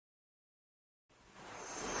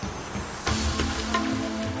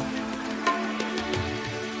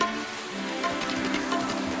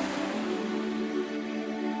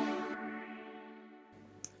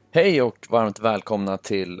Hej och varmt välkomna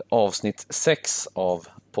till avsnitt 6 av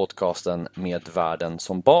podcasten Med världen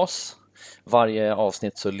som bas. Varje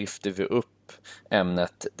avsnitt så lyfter vi upp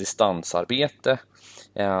ämnet distansarbete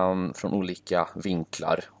från olika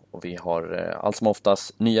vinklar. Och vi har allt som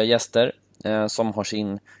oftast nya gäster som har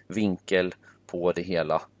sin vinkel på det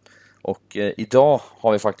hela. Och idag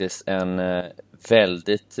har vi faktiskt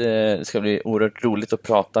det ska bli oerhört roligt att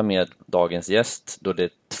prata med dagens gäst, då det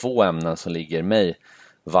är två ämnen som ligger mig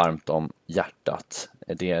varmt om hjärtat.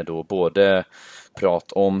 Det är då både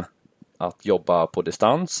prat om att jobba på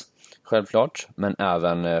distans, självklart, men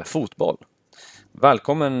även fotboll.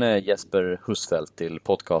 Välkommen Jesper Husfeldt till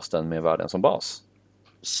podcasten Med världen som bas.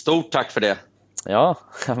 Stort tack för det. Ja,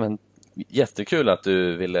 men jättekul att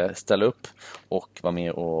du ville ställa upp och vara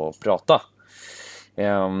med och prata.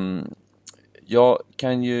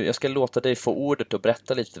 Jag ska låta dig få ordet och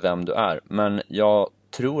berätta lite vem du är, men jag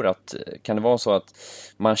tror att, kan det vara så att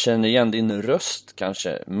man känner igen din röst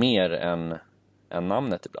kanske mer än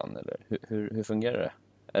namnet ibland, eller hur fungerar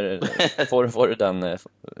det? Får du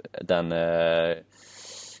den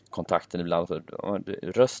kontakten ibland för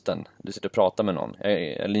rösten? Du sitter och pratar med någon. Jag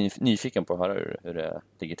är nyfiken på att höra hur det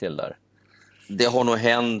ligger till där. Det har nog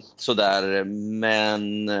hänt sådär,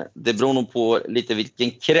 men det beror nog på lite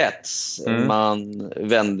vilken krets man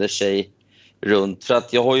vänder sig runt. För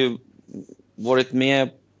att jag har ju varit med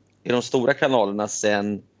i de stora kanalerna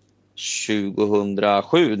sedan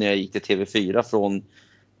 2007 när jag gick till TV4 från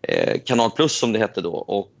Kanal Plus som det hette då,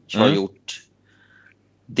 och har gjort,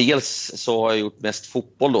 dels så har jag gjort mest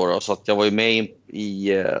fotboll då, så att jag var ju med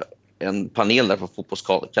i en panel där på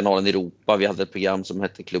fotbollskanalen i Europa. Vi hade ett program som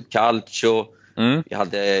hette Club Calcio. Vi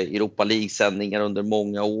hade Europa League-sändningar under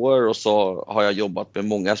många år, och så har jag jobbat med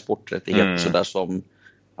många sporträttigheter sådär som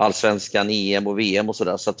Allsvenskan, EM och VM och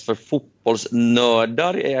sådär. Så att för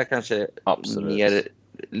fotbollsnördar är jag kanske mer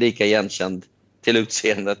lika igenkänd till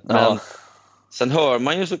utseendet. Men sen hör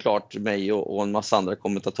man ju såklart mig och en massa andra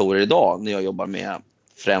kommentatorer idag när jag jobbar med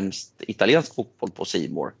främst italiensk fotboll på C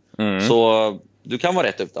More. Så du kan vara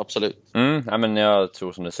rätt ut, absolut. Ja, men jag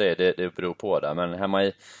tror som du säger, det beror på det. Men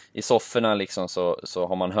hemma i sofforna liksom så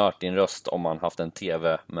har man hört din röst om man haft en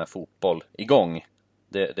tv med fotboll igång.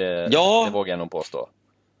 Det vågar jag nog påstå.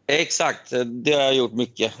 Exakt, det har jag gjort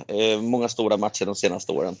mycket. Många stora matcher de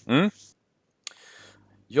senaste åren.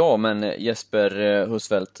 Ja, men Jesper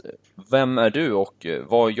Husfeldt, vem är du och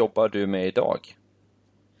vad jobbar du med idag?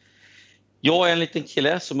 Jag är en liten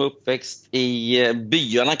kille som är uppväxt i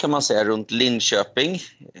byarna kan man säga runt Linköping,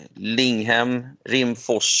 Linghem,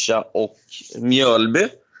 Rimforsa och Mjölby.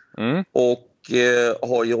 Och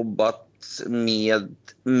har jobbat med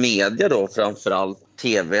media då, framförallt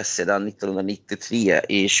tv sedan 1993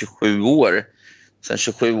 i 27 år. Sen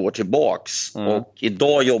 27 år tillbaks. Och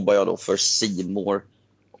idag jobbar jag då för C More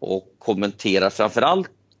och kommenterar framförallt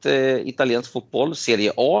italiensk fotboll,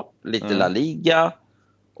 Serie A, lite La Liga,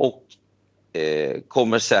 och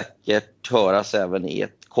kommer säkert höras även i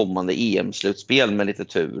ett kommande EM-slutspel med lite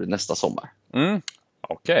tur nästa sommar.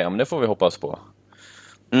 Okej, men det får vi hoppas på.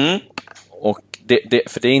 Och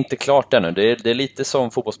för det är inte klart ännu. Det är lite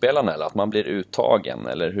som fotbollsspelarna, eller att man blir uttagen,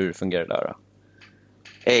 eller hur fungerar det där?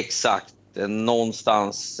 Exakt.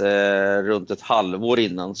 Någonstans runt ett halvår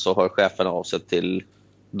innan så hör chefen av sig till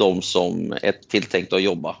de som är tilltänkta att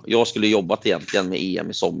jobba. Jag skulle jobbat egentligen med EM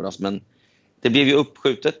i somras, men det blev ju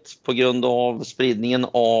uppskjutet på grund av spridningen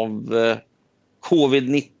av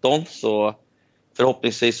covid-19, så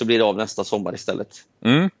förhoppningsvis så blir det av nästa sommar istället.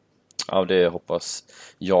 Ja, det hoppas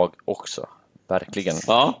jag också. Verkligen.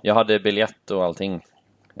 Ja. Jag hade biljett och allting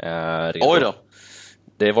redo. Oj då.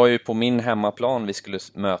 Det var ju på min hemmaplan vi skulle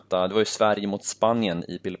möta. Det var ju Sverige mot Spanien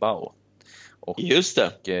i Bilbao. Och just det.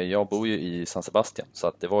 Och jag bor ju i San Sebastian, så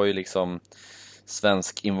att det var ju liksom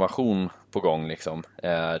svensk invasion på gång liksom.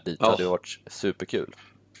 Dit hade det varit superkul.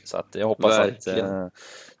 Så att jag hoppas verkligen att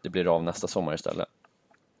det blir av nästa sommar istället.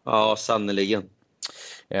 Ja, sannoliken.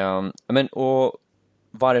 Men och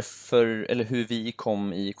varför, eller hur vi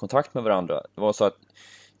kom i kontakt med varandra. Det var så att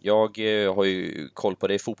jag har ju koll på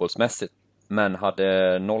dig fotbollsmässigt, men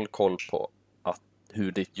hade noll koll på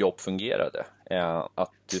hur ditt jobb fungerade.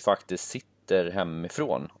 Att du faktiskt sitter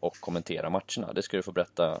hemifrån och kommenterar matcherna. Det ska du få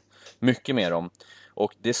berätta mycket mer om.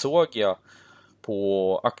 Och det såg jag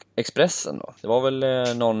på Expressen då. Det var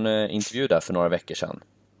väl någon intervju där för några veckor sedan.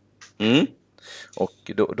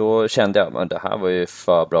 Och då kände jag att det här var ju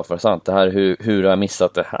för bra för sant. Det här, hur har jag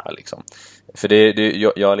missat det här liksom? För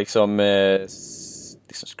jag liksom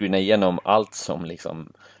screenar igenom allt som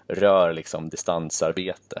liksom rör liksom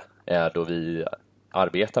distansarbete. Då vi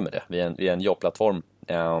arbetar med det. Vi är en jobbplattform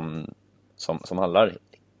som handlar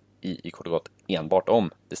i kort och gott enbart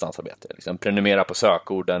om distansarbete. Liksom prenumerera på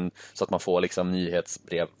sökorden så att man får liksom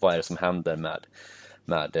nyhetsbrev. Vad är det som händer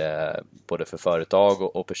med både för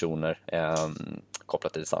företag och personer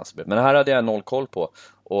kopplat till distansarbete. Men det här hade jag noll koll på,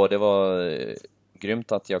 och det var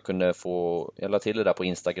grymt att jag kunde jag la till det där på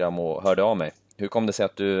Instagram och hörde av mig. Hur kom det sig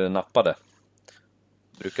att du nappade?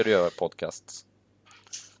 Brukar du göra podcasts?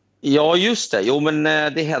 Ja, just det. Jo, men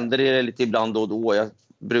det händer lite ibland och då. Jag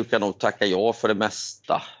brukar nog tacka ja för det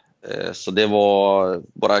mesta. Så det var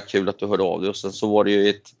bara kul att du hörde av dig. Och sen så var det ju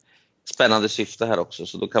ett spännande syfte här också.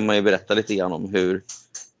 Så då kan man ju berätta lite grann om hur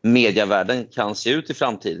medievärlden kan se ut i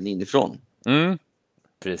framtiden inifrån.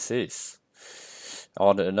 Precis.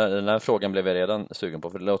 Ja, den här frågan blev jag redan sugen på.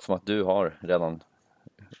 För det låter som att du har redan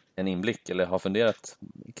en inblick eller har funderat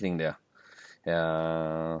kring det.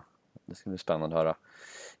 Det ska bli spännande att höra.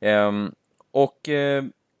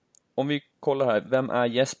 Om vi kollar här, vem är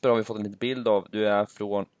Jesper? Har vi fått en liten bild av. Du är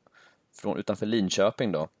från utanför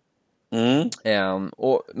Linköping då.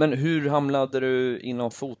 Men hur hamnade du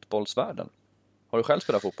inom fotbollsvärlden? Har du själv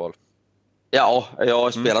spelat fotboll? Ja, jag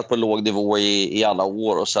har spelat på låg nivå i alla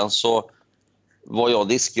år, och sen så var jag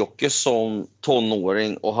diskjockey som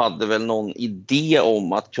tonåring och hade väl någon idé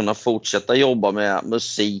om att kunna fortsätta jobba med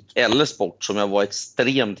musik eller sport, som jag var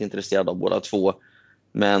extremt intresserad av båda två,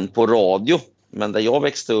 men på radio. Men där jag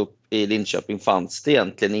växte upp i Linköping fanns det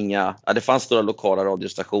egentligen det fanns några lokala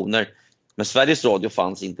radiostationer, men Sveriges Radio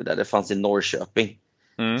fanns inte där, det fanns i Norrköping.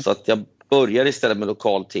 Så att jag började istället med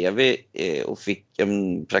lokal-tv och fick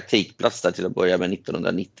en praktikplats där till att börja med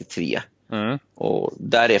 1993. Och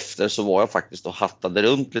därefter så var jag faktiskt och hattade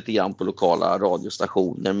runt lite grann på lokala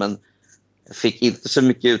radiostationer, men jag fick inte så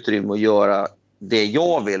mycket utrymme att göra det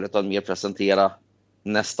jag vill, utan mer presentera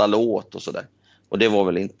nästa låt och sådär. Och det var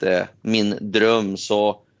väl inte min dröm,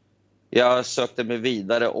 så jag sökte mig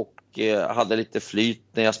vidare och hade lite flyt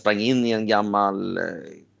när jag sprang in i en gammal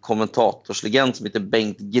kommentatorslegend som heter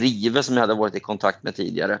Bengt Grive, som jag hade varit i kontakt med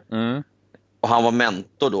tidigare. Och han var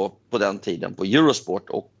mentor då på den tiden på Eurosport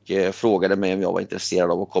och frågade mig om jag var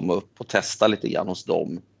intresserad av att komma upp och testa lite grann hos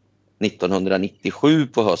dem 1997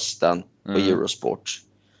 på hösten på Eurosport.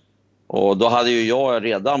 Och då hade ju jag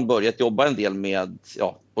redan börjat jobba en del med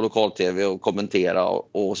på lokal-tv och kommentera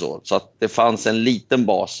och så. Så att det fanns en liten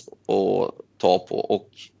bas att ta på. Och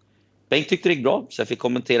Bengt tyckte det gick bra, så jag fick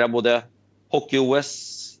kommentera både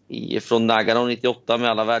hockey-OS från Nagano 98 med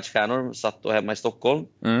alla världsstjärnor, satt då hemma i Stockholm.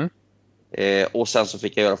 Och sen så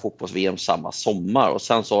fick jag göra fotbolls-VM samma sommar. Och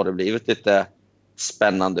sen så har det blivit lite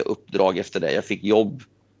spännande uppdrag efter det. Jag fick jobb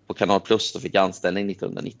på Kanal Plus och fick anställning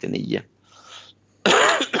 1999.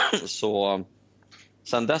 Så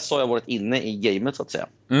sen dess har jag varit inne i gamet, så att säga.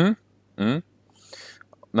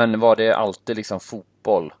 Men var det alltid liksom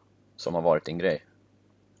fotboll som har varit din grej?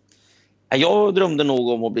 Jag drömde nog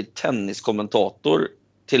om att bli tenniskommentator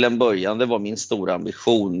till en början. Det var min stora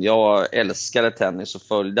ambition. Jag älskade tennis och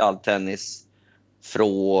följde all tennis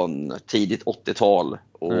från tidigt 80-tal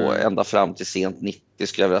och ända fram till sent 90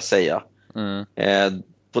 skulle jag vilja säga.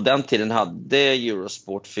 På den tiden hade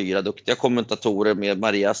Eurosport 4 duktiga kommentatorer med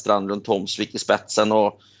Maria Strandlund Tomsvik i spetsen,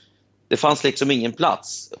 och det fanns liksom ingen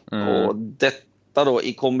plats. Och detta då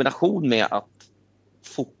i kombination med att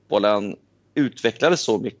fotbollen utvecklades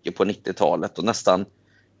så mycket på 90-talet och nästan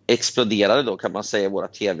exploderade då, kan man säga, våra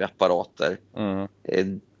tv-apparater.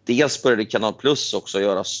 Dels började Kanal Plus också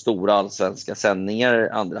göra stora allsvenska sändningar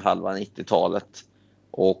andra halvan 90-talet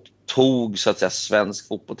och tog så att säga svensk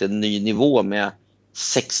fotboll till en ny nivå med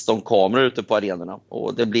 16 kameror ute på arenorna.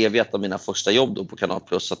 Och det blev ett av mina första jobb då på Kanal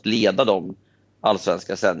Plus, att leda de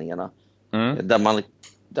allsvenska sändningarna.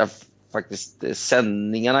 Där faktiskt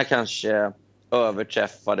sändningarna kanske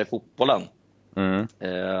överträffade fotbollen.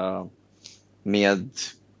 Med,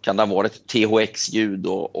 kan det ha varit THX-ljud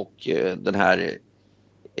och den här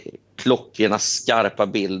klockorna skarpa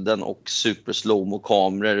bilden och super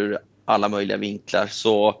slow-mo-kameror ur alla möjliga vinklar.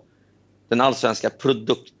 Så den allsvenska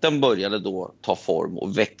produkten började då ta form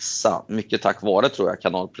och växa. Mycket tack vare, tror jag,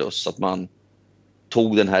 Kanal Plus, att man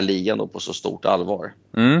tog den här ligan då på så stort allvar.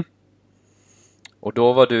 Och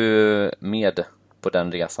då var du med på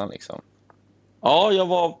den resan liksom? Ja, jag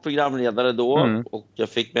var programledare då och jag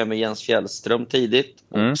fick med mig Jens Fjällström tidigt.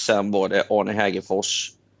 Och sen var det Arne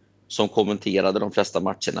Hägerfors som kommenterade de flesta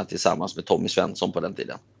matcherna tillsammans med Tommy Svensson på den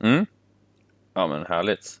tiden. Ja, men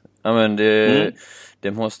härligt. Ja, men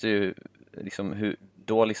det måste ju liksom,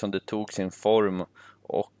 då liksom det tog sin form,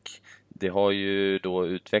 och det har ju då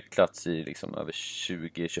utvecklats i liksom över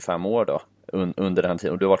 20-25 år då, under den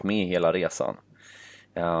tiden, och du har varit med i hela resan.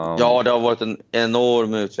 Ja, det har varit en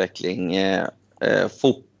enorm utveckling.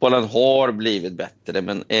 fotbollen har blivit bättre,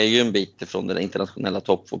 men är ju en bit ifrån den internationella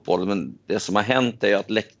toppfotbollen. Men det som har hänt är ju att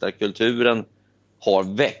läktarkulturen har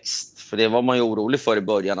växt. För det var man ju orolig för i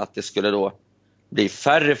början, att det skulle då bli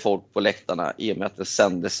färre folk på läktarna i och med att det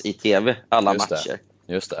sändes i tv alla matcher.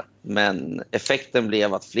 Just det. Men effekten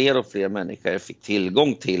blev att fler och fler människor fick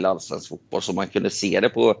tillgång till allsvensk fotboll, så man kunde se det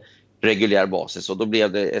på reguljär basis. Och då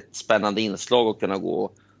blev det ett spännande inslag att kunna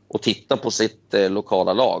gå och titta på sitt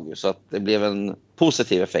lokala lag. Så att det blev en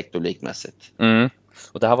positiv effekt publikmässigt.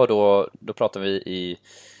 Och det här var då pratar vi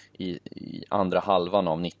i andra halvan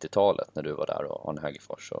av 90-talet när du var där, och Arne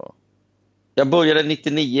Hägerfors. Jag började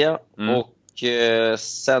 99 och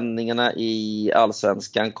sändningarna i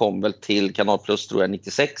Allsvenskan kom väl till Kanal Plus, tror jag,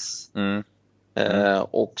 96.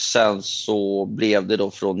 Och sen så blev det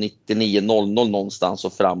då från 99-00 någonstans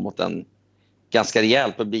och framåt en ganska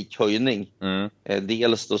rejäl publikhöjning.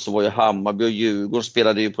 Dels då så var ju Hammarby och Djurgården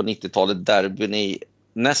spelade ju på 90-talet derbyn i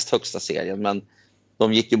näst högsta serien, men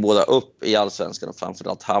de gick ju båda upp i Allsvenskan, och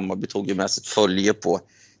framförallt Hammarby tog ju med sitt följe på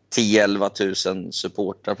 10-11 000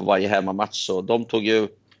 supportrar på varje hemmamatch, så de tog ju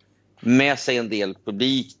med sig en del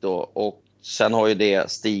publik då, och sen har ju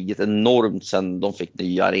det stigit enormt sen de fick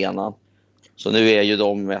nya arenan. Så nu är ju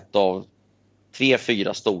de ett av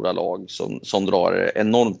 3-4 stora lag som drar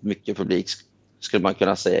enormt mycket publik, skulle man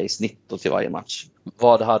kunna säga, i snitt och till varje match.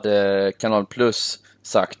 Vad hade Kanal Plus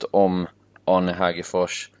sagt om Arne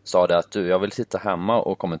Hägerfors sa det att jag vill sitta hemma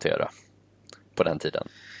och kommentera på den tiden?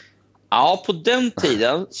 Ja, på den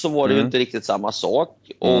tiden så var det ju inte riktigt samma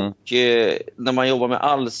sak. Och när man jobbar med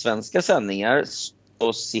allsvenska sändningar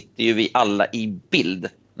så sitter ju vi alla i bild.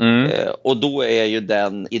 Och då är ju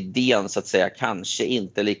den idén, så att säga, kanske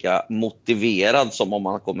inte lika motiverad som om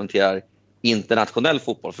man kommenterar internationell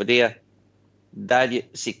fotboll. För där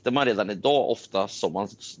sitter man redan idag ofta, som man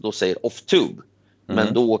då säger, off-tube.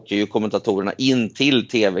 Men då åker ju kommentatorerna in till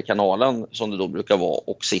tv-kanalen, som det då brukar vara,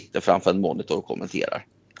 och sitter framför en monitor och kommenterar.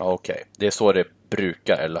 Okej, det är så det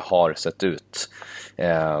brukar eller har sett ut.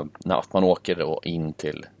 Att man åker då in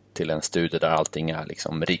till en studio där allting är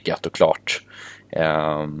liksom riggat och klart.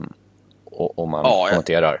 Och man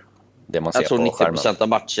kommenterar det man ser på skärmen. Jag tror 90% av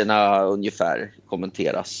matcherna ungefär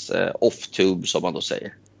kommenteras off-tube, som man då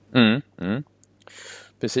säger.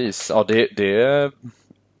 Precis, ja,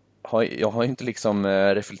 jag har inte liksom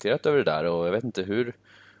reflekterat över det där, och jag vet inte hur.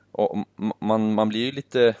 Och man blir ju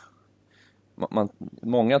lite...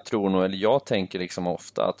 många tror nog, eller jag tänker liksom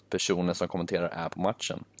ofta, att personen som kommenterar är på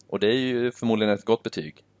matchen. Och det är ju förmodligen ett gott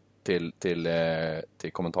betyg till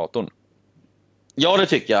kommentatorn. Ja, det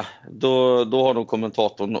tycker jag. Då har nog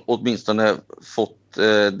kommentatorn åtminstone fått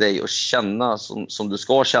dig att känna som du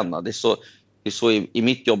ska känna. Det är så i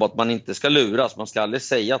mitt jobb att man inte ska luras. Man ska aldrig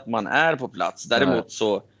säga att man är på plats. Däremot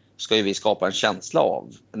så ska ju vi skapa en känsla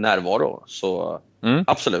av närvaro. Så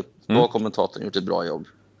absolut, då har kommentatorn gjort ett bra jobb.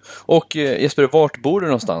 Och Jesper, vart bor du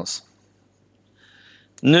någonstans?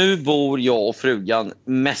 Nu bor jag och frugan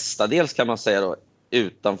mestadels, kan man säga då,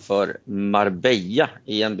 utanför Marbella,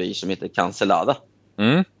 i en by som heter Cancelada.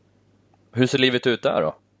 Hur ser livet ut där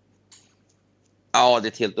då? Ja, det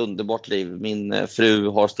är ett helt underbart liv. Min fru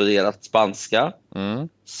har studerat spanska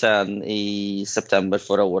sen i september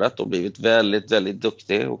förra året och blivit väldigt, väldigt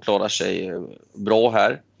duktig och klarar sig bra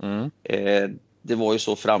här. Det var ju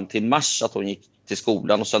så fram till mars att hon gick till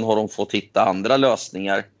skolan, och sen har de fått hitta andra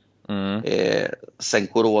lösningar sen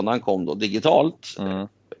coronan kom då digitalt.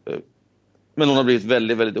 Men hon har blivit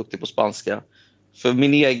väldigt, väldigt duktig på spanska. För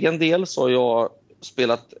min egen del så har jag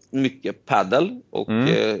spelat mycket paddel och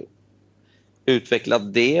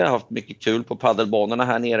utvecklat det. Jag har haft mycket kul på paddelbanorna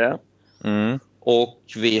här nere. Och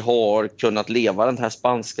vi har kunnat leva den här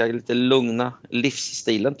spanska, lite lugna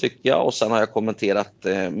livsstilen, tycker jag. Och sen har jag kommenterat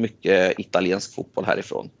mycket italiensk fotboll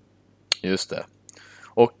härifrån. Just det.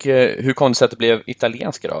 Och hur kom det sig att det blev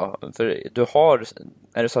italienska då? För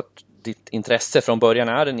är det så att ditt intresse från början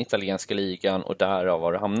är den italienska ligan och därav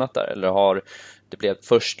har du hamnat där? Eller har det blivit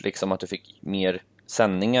först liksom att du fick mer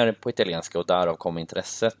sändningar på italienska och därav kom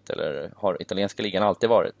intresset? Eller har italienska ligan alltid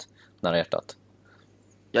varit nära hjärtat?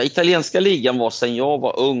 Ja, italienska ligan var, sen jag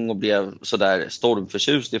var ung och blev sådär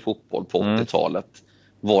stormförtjust i fotboll på 80-talet,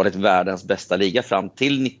 varit världens bästa liga fram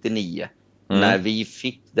till 99. När vi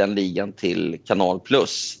fick den ligan till Kanal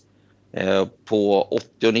Plus. På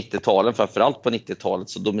 80- och 90-talen, framförallt på 90-talet,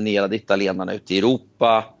 så dominerade italienarna ute i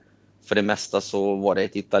Europa. För det mesta så var det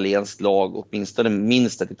ett italienskt lag, åtminstone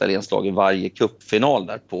minst ett italienskt lag i varje cupfinal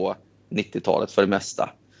där på 90-talet för det mesta.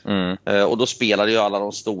 Och då spelade ju alla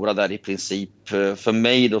de stora där i princip. För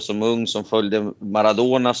mig då som ung som följde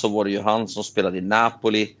Maradona, så var det ju han som spelade i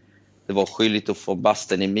Napoli. Det var Skyllito von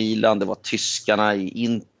Basten i Milan, det var tyskarna i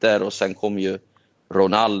Inter, och sen kom ju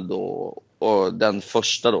Ronaldo och den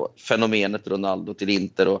första då, fenomenet Ronaldo till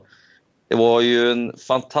Inter. Och det var ju en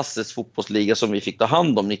fantastisk fotbollsliga som vi fick ta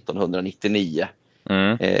hand om 1999.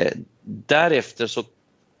 Därefter så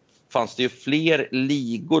fanns det ju fler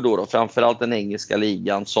ligor då, framförallt den engelska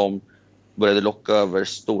ligan, som började locka över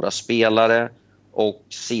stora spelare. Och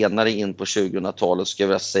senare in på 2000-talet ska jag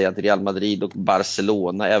vilja säga att Real Madrid och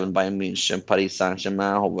Barcelona, även Bayern München, Paris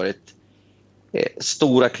Saint-Germain har varit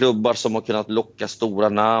stora klubbar som har kunnat locka stora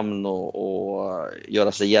namn och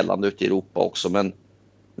göra sig gällande ute i Europa också. Men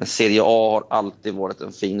Serie A har alltid varit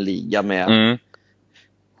en fin liga med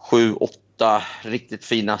 7-8 riktigt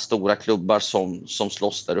fina stora klubbar som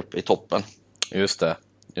slåss där uppe i toppen. Just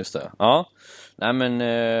det. Ja, nej men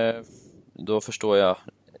då förstår jag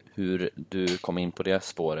hur du kom in på det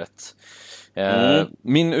spåret.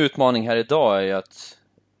 Min utmaning här idag är ju att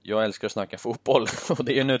jag älskar att snacka fotboll, och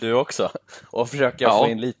det är nu du också. Och försöka få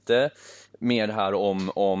in lite mer här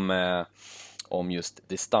om just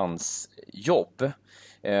distansjobb.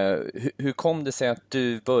 Hur kom det sig att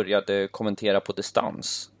du började kommentera på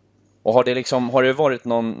distans? Och har det varit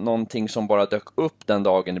någonting som bara dök upp den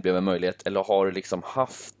dagen det blev en möjlighet, eller har du liksom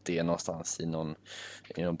haft det någonstans i någon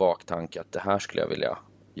baktanke att det här skulle jag vilja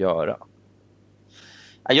göra?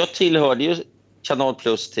 Jag tillhörde ju Kanal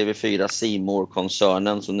Plus, TV4, C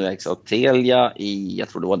More-koncernen som nu ägs av Telia i, jag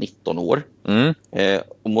tror det var 19 år.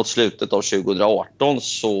 Och mot slutet av 2018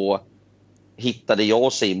 så hittade jag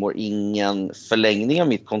och C More ingen förlängning av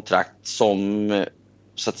mitt kontrakt som,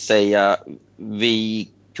 så att säga, vi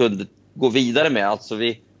kunde gå vidare med. Alltså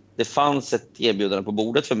det fanns ett erbjudande på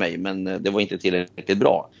bordet för mig, men det var inte tillräckligt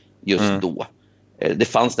bra just då. Det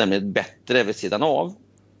fanns nämligen bättre vid sidan av,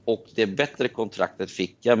 och det bättre kontraktet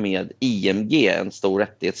fick jag med IMG, en stor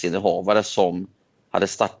rättighetsinnehavare som hade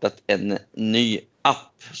startat en ny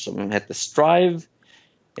app som hette Strive.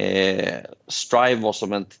 Strive var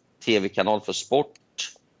som en tv-kanal för sport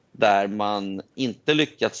där man inte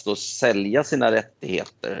lyckats då sälja sina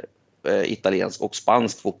rättigheter, italiensk och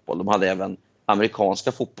spansk fotboll. De hade även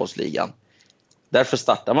amerikanska fotbollsligan. Därför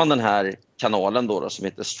startar man den här kanalen då som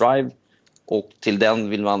heter Strive, och till den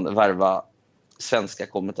vill man värva svenska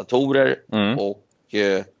kommentatorer. Och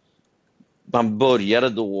man började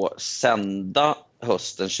då sända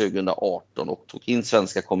hösten 2018 och tog in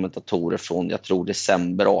svenska kommentatorer från, jag tror,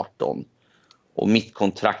 december 18. Och mitt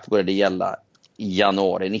kontrakt började gälla i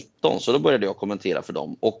januari 19, så då började jag kommentera för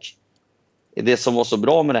dem. Och det som var så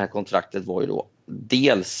bra med det här kontraktet var ju då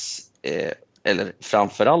dels, eller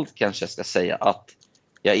framförallt kanske jag ska säga, att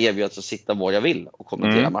jag erbjöds att sitta var jag vill och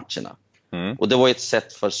kommentera matcherna. Och det var ett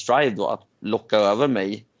sätt för Strive då att locka över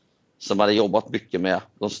mig, som hade jobbat mycket med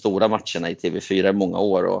de stora matcherna i TV4 i många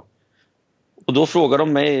år. Och då frågade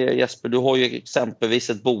de mig: Jesper, du har ju exempelvis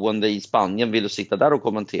ett boende i Spanien, vill du sitta där och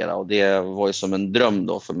kommentera? Och det var ju som en dröm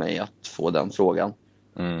då för mig att få den frågan.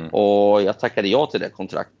 Och jag tackade ja till det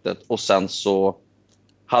kontraktet. Och sen så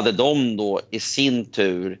hade de då i sin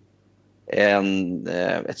tur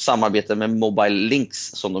ett samarbete med Mobile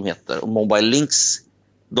Links, som de heter. Och Mobile Links,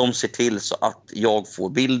 de ser till så att jag får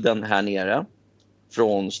bilden här nere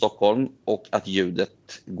från Stockholm och att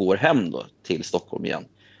ljudet går hem då till Stockholm igen.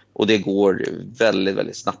 Och det går väldigt,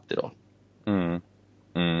 väldigt snabbt idag.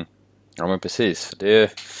 Ja, men precis.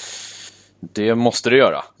 Det måste det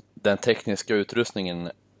göra. Den tekniska utrustningen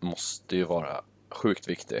måste ju vara sjukt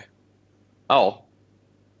viktig. Ja.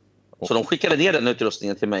 Så de skickade ner den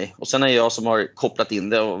utrustningen till mig. Och sen är jag som har kopplat in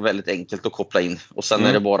det, och väldigt enkelt att koppla in. Och sen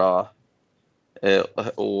är det bara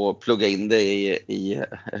och plugga in det i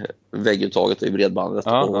vägguttaget och i bredbandet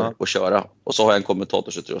och köra. Och så har jag en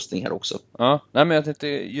kommentatorsutrustning här också. Ja, nej, men jag tänkte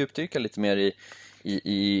djupdyka lite mer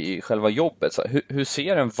i själva jobbet. Så hur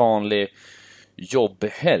ser en vanlig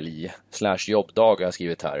jobbhelg / jobbdag, jag har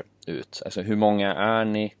skrivit här, ut? Alltså, hur många är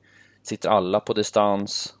ni? Sitter alla på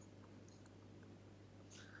distans?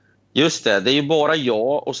 Just det är ju bara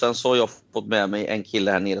jag, och sen så har jag fått med mig en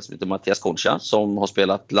kille här nere som heter Mattias Concha, som har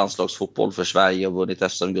spelat landslagsfotboll för Sverige och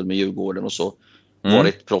vunnit SM-guld med Djurgården och så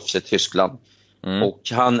varit proffs i Tyskland. Och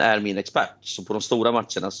han är min expert, så på de stora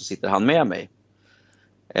matcherna så sitter han med mig.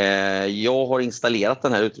 Jag har installerat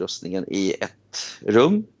den här utrustningen i ett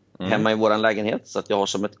rum hemma i våran lägenhet, så att jag har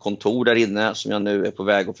som ett kontor där inne som jag nu är på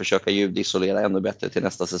väg att försöka ljudisolera ännu bättre till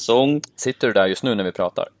nästa säsong. Sitter du där just nu när vi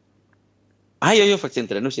pratar? Nej, jag gör faktiskt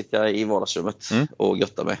inte det. Nu sitter jag i vardagsrummet och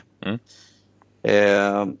göttar mig.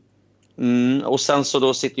 Och sen så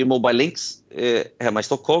då sitter ju Mobile Links hemma i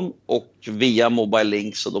Stockholm, och via Mobile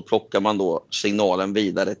Links så då plockar man då signalen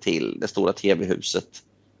vidare till det stora tv-huset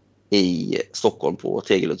i Stockholm på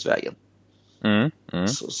Tegeludsvägen.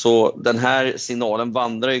 Så den här signalen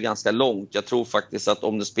vandrar ju ganska långt. Jag tror faktiskt att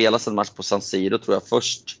om det spelas en match på San Siro, tror jag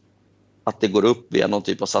först att det går upp via någon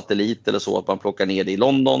typ av satellit eller så, att man plockar ner det i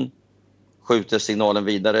London, skjuter signalen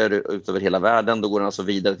vidare ut över hela världen. Då går den alltså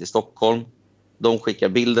vidare till Stockholm. De skickar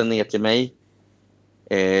bilden ner till mig.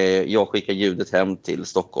 Jag skickar ljudet hem till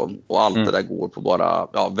Stockholm. Och allt det där går på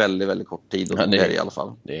bara väldigt, väldigt kort tid. Och Ja, det är i alla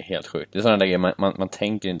fall. Det är helt sjukt. Det är sådana där grejer, man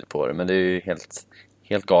tänker inte på det. Men det är ju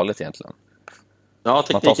helt galet egentligen. Ja,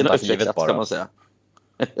 tekniken har utvecklats kan man säga.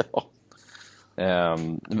 Ja.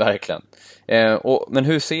 Verkligen. Men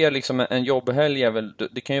hur ser liksom en jobbhelg är väl,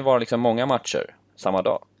 det kan ju vara liksom många matcher samma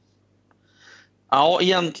dag. Ja,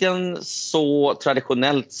 egentligen så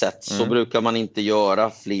traditionellt sett så brukar man inte göra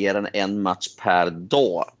fler än en match per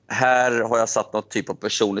dag. Här har jag satt något typ av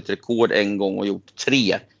personligt rekord en gång och gjort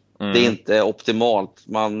 3. Det är inte optimalt.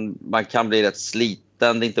 Man kan bli rätt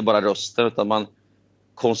sliten, det är inte bara rösten utan man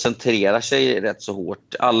koncentrerar sig rätt så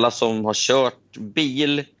hårt. Alla som har kört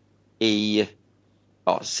bil i,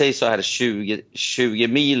 säg så här 20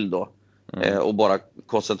 mil då och bara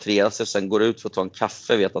koncentrerar sig och sen går ut för att ta en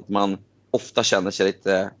kaffe, vet att man ofta känner sig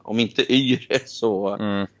lite, om inte yr så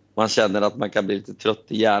man känner att man kan bli lite trött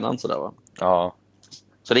i hjärnan sådär, va? Ja.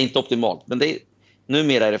 Så det är inte optimalt, men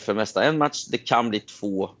numera är det för det mesta en match. Det kan bli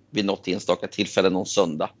 2 vid något enstaka tillfälle någon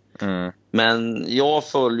söndag. Men jag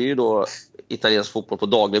följer ju då italiensk fotboll på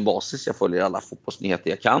daglig basis. Jag följer alla fotbollsnyheter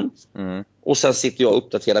jag kan. Och sen sitter jag och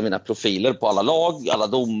uppdaterar mina profiler på alla lag, alla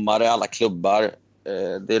domare, alla klubbar.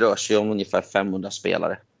 Det rör sig om ungefär 500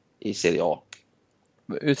 spelare i Serie A.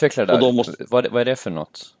 Utveckla det där. Vad är det för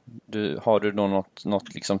något? Har du då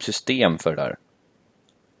något liksom system för det där?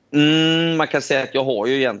 Man kan säga att jag har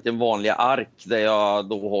ju egentligen vanliga ark där jag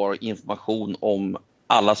då har information om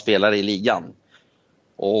alla spelare i ligan.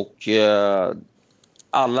 Och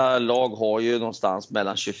alla lag har ju någonstans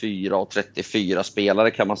mellan 24 och 34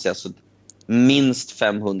 spelare kan man säga. Så minst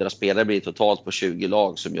 500 spelare blir totalt på 20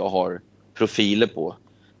 lag som jag har profiler på.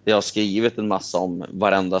 Jag har skrivit en massa om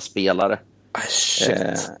varenda spelare.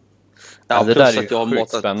 Shit. Det där är ju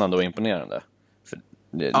sjukt spännande och imponerande.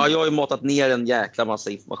 Ja, jag har ju matat ner en jäkla massa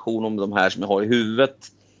information om de här som jag har i huvudet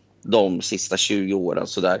de sista 20 åren.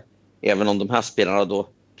 Så där. Även om de här spelarna då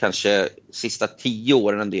kanske sista 10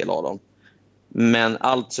 åren en del av dem. Men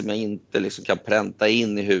allt som jag inte liksom kan pränta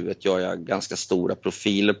in i huvudet gör jag ganska stora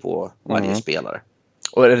profiler på varje spelare.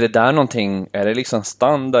 Och är det där någonting, är det liksom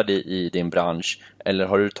standard i din bransch? Eller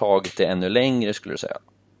har du tagit det ännu längre skulle du säga?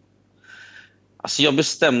 Alltså jag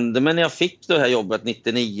bestämde mig när jag fick det här jobbet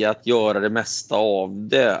 99 att göra det mesta av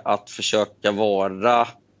det. Att försöka vara,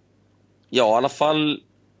 i alla fall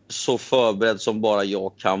så förberedd som bara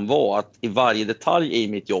jag kan vara. Att i varje detalj i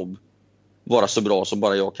mitt jobb vara så bra som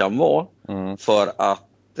bara jag kan vara. För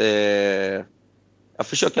att jag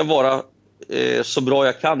försöker vara så bra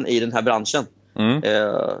jag kan i den här branschen.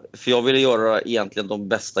 För jag ville göra egentligen de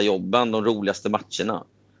bästa jobben, de roligaste matcherna.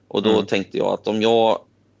 Och då tänkte jag att om jag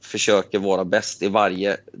försöker vara bäst i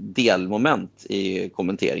varje delmoment i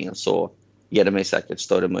kommenteringen så ger det mig säkert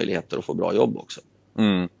större möjligheter att få bra jobb också.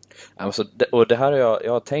 Alltså, och det här har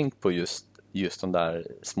jag har tänkt på just de där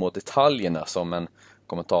små detaljerna som en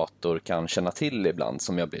kommentator kan känna till ibland,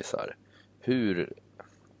 som jag blir så här,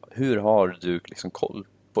 hur har du liksom koll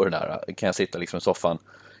på det där? Kan jag sitta liksom i soffan?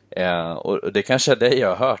 Och det kanske är det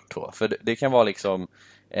jag har hört då, för det kan vara liksom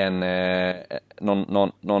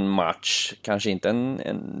någon match, kanske inte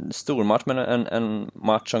en stor match, men en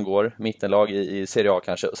match som går mittenlag i Serie A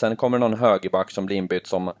kanske, och sen kommer någon högerback som blir inbytt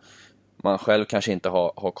som man själv kanske inte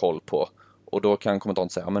har koll på, och då kan kommentatorn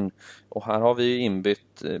säga, men och här har vi ju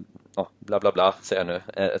inbytt bla bla bla, säger jag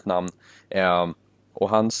nu ett namn, och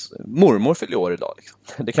hans mormor fyller år idag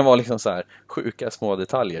liksom. Det kan vara liksom så här sjuka små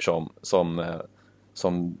detaljer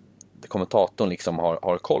som kommentatorn liksom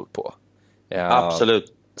har koll på.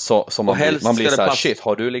 Absolut. Så man blir så här, shit,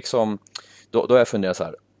 har du liksom, då jag funderar så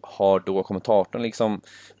här, har då kommentatorn liksom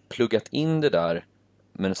pluggat in det där,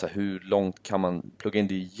 men så här, hur långt kan man plugga in?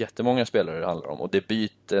 Det är jättemånga spelare det handlar om, och det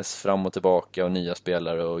bytes fram och tillbaka och nya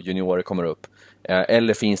spelare och juniorer kommer upp,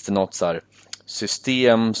 eller finns det något så här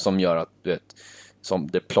system som gör att som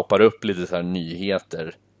det ploppar upp lite så här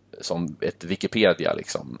nyheter som ett Wikipedia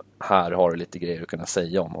liksom, här har du lite grejer att kunna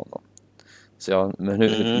säga om honom. Så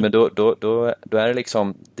men då är det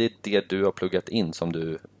liksom det du har pluggat in som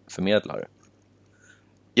du förmedlar.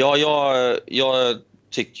 Ja, jag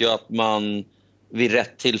tycker att man vid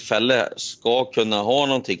rätt tillfälle ska kunna ha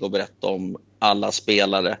någonting att berätta om alla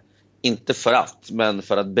spelare. Inte för att, men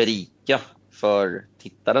för att berika för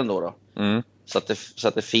tittaren då. Så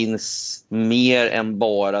att det finns mer än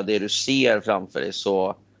bara det du ser framför dig.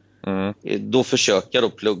 Så Då försöker jag då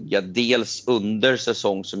plugga dels under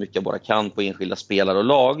säsong så mycket jag bara kan på enskilda spelare och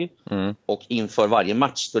lag. Och inför varje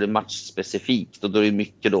match då är det matchspecifikt. Och då är det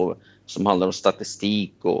mycket då som handlar om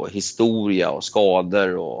statistik och historia och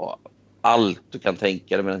skador och allt du kan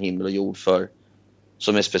tänka dig mellan himmel och jord för,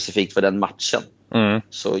 som är specifikt för den matchen.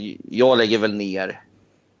 Så jag lägger väl ner,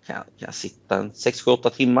 kan jag sitta 6-8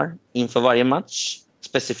 timmar inför varje match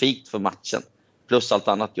specifikt för matchen. Plus allt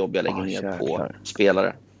annat jobb jag lägger ner på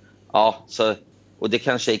spelare. Ja, så, och det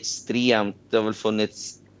kanske är extremt. Det har väl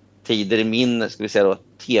funnits tider i min, ska vi säga då,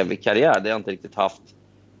 tv-karriär där jag inte riktigt haft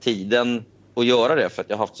tiden att göra det för att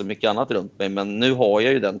jag har haft så mycket annat runt mig. Men nu har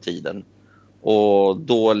jag ju den tiden och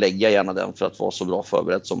då lägger jag gärna den för att vara så bra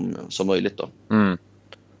förberedd som möjligt då.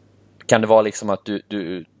 Kan det vara liksom att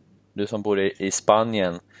du som bor i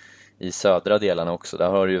Spanien, i södra delarna också, där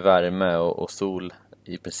har du ju värme och sol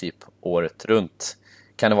i princip året runt.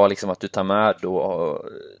 Kan det vara liksom att du tar med då,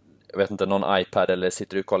 jag vet inte, någon iPad eller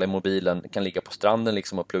sitter du och kollar i mobilen, kan ligga på stranden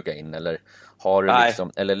liksom och plugga in, eller har du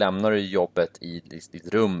liksom, eller lämnar du jobbet i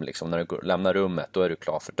ditt rum liksom, när du lämnar rummet då är du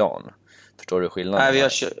klar för dagen. Förstår du skillnaden?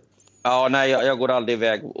 Nej, jag går aldrig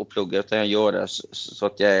iväg och pluggar, utan jag gör det så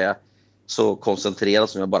att jag är så koncentrerad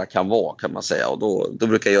som jag bara kan vara, kan man säga, och då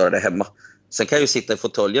brukar jag göra det hemma. Sen kan jag ju sitta i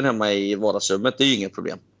fåtöljen hemma i vardagsrummet, det är ju inget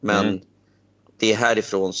problem, men det är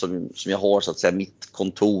härifrån som jag har så att säga mitt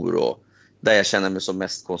kontor och där jag känner mig som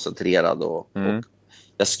mest koncentrerad och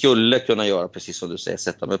jag skulle kunna göra precis som du säger,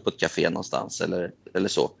 sätta mig på ett café någonstans eller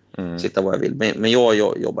så, sitta var jag vill, men jag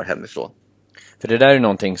jobbar hemifrån. För det där är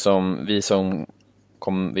någonting som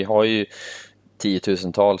vi har ju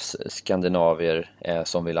 10-tusentals skandinavier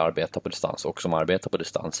som vill arbeta på distans och som arbetar på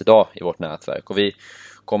distans idag i vårt nätverk, och vi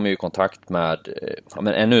kommer ju i kontakt med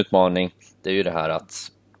en utmaning, det är ju det här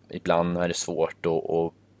att ibland är det svårt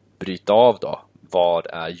att bryta av då. Vad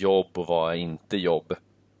är jobb och vad är inte jobb?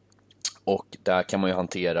 Och där kan man ju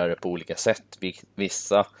hantera det på olika sätt.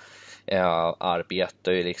 Vissa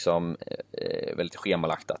arbetar ju liksom väldigt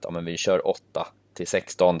schemalagt att vi kör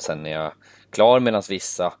 8-16, sen är jag klar, medan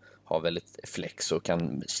vissa har väldigt flex och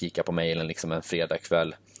kan kika på mejlen liksom en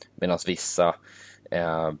fredagkväll, medan vissa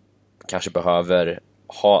kanske behöver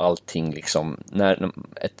ha allting liksom, när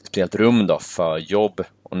ett speciellt rum då för jobb,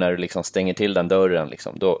 och när du liksom stänger till den dörren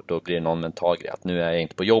liksom, då blir det någon mental grej att nu är jag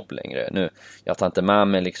inte på jobb längre, jag tar inte med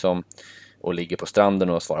mig liksom och ligger på stranden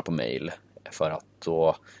och svarar på mejl, för att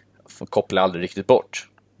då kopplar jag aldrig riktigt bort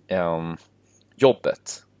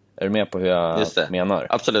jobbet. Är du med på hur jag menar?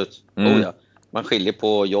 Absolut. Ja. Man skiljer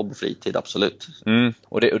på jobb och fritid, absolut.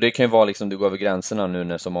 Och det kan ju vara liksom, du går över gränserna nu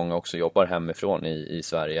när så många också jobbar hemifrån i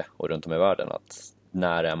Sverige och runt om i världen, att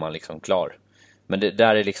när är man liksom klar? Men det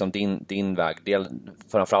där är liksom din väg,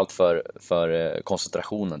 framförallt för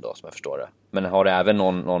koncentrationen då, som jag förstår det. Men har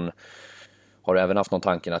du även haft någon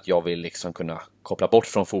tanken att jag vill liksom kunna koppla bort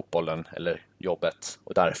från fotbollen eller jobbet,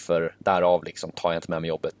 och därav liksom tar jag inte med mig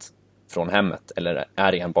jobbet från hemmet, eller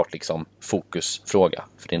är det enbart liksom fokusfråga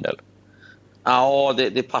för din del? Ja,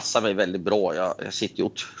 det passar mig väldigt bra. Jag sitter ju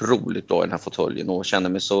otroligt bra i den här fåtöljen och känner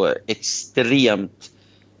mig så extremt...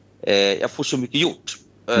 jag får så mycket gjort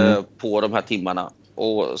på de här timmarna.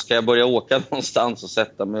 Och ska jag börja åka någonstans och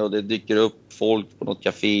sätta mig och det dyker upp folk på något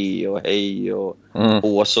café och hej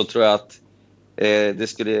och så tror jag att det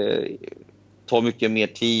skulle ta mycket mer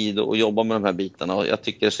tid att jobba med de här bitarna. Och jag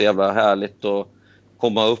tycker det är så jävla härligt att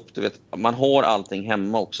komma upp. Du vet, man har allting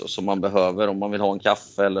hemma också som man behöver om man vill ha en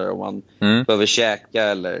kaffe eller om man behöver käka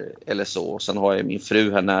eller så. Och sen har jag min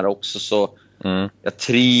fru här nära också, så jag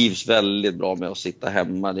trivs väldigt bra med att sitta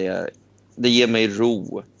hemma. Det ger mig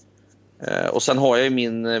ro. Och sen har jag ju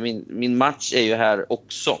min match är ju här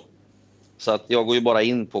också. Så att jag går ju bara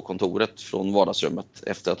in på kontoret från vardagsrummet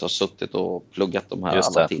efter att ha suttit och pluggat de här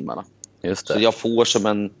alla timmarna. Just det. Så jag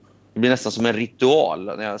får det blir nästan som en ritual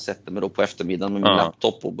när jag sätter mig då på eftermiddagen med min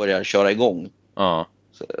laptop och börjar köra igång.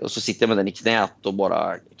 Och så sitter jag med den i knät och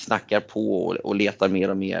bara knackar på och letar mer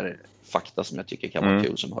och mer fakta som jag tycker kan vara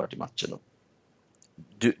kul som hör till matchen då.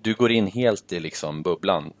 Du går in helt i liksom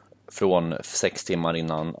bubblan från 6 timmar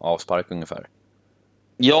innan avspark ungefär?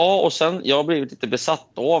 Ja, och sen jag har blivit lite besatt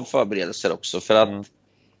av förberedelser också, för att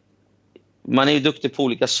man är ju duktig på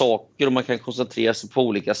olika saker och man kan koncentrera sig på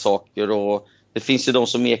olika saker, och det finns ju de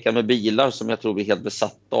som mekar med bilar som jag tror blir helt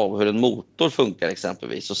besatta av hur en motor funkar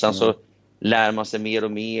exempelvis, och sen så lär man sig mer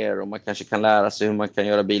och mer, och man kanske kan lära sig hur man kan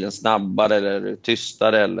göra bilen snabbare eller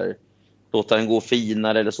tystare eller låta den gå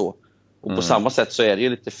finare eller så. Och på samma sätt så är det ju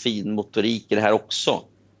lite fin motorik i det här också,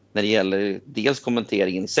 när det gäller dels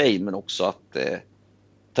kommenteringen i sig, men också att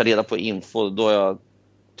ta reda på info. Då har jag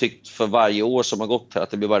tyckt för varje år som har gått här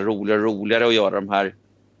att det blir bara roligare och roligare att göra de här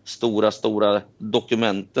stora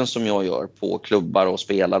dokumenten som jag gör på klubbar och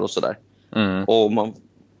spelare och sådär. Och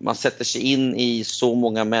man sätter sig in i så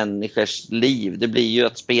många människors liv. Det blir ju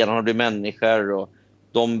att spelarna blir människor och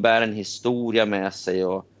de bär en historia med sig.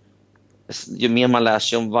 Och ju mer man lär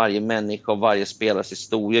sig om varje människa och varje spelares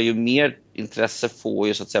historia, ju mer intresse får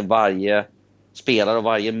ju så att säga varje spelare och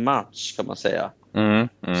varje match, kan man säga.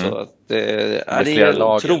 Så att, det är flera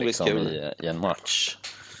lager otroligt liksom kul. i en match.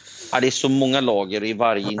 Ja, det är så många lager i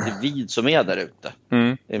varje individ som är där ute.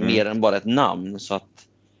 Det är mer än bara ett namn. Så att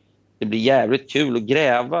det blir jävligt kul att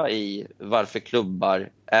gräva i varför klubbar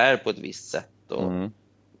är på ett visst sätt. Och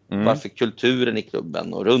varför kulturen i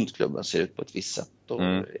klubben och runt klubben ser ut på ett visst sätt. Och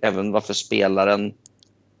även varför spelaren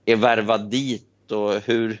är värvad dit och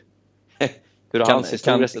hur hans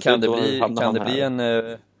historia ser ut. Kan det bli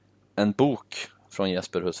en bok från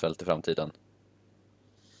Jesper Husfeldt i framtiden?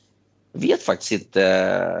 Jag vet faktiskt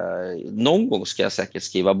inte. Någon gång ska jag säkert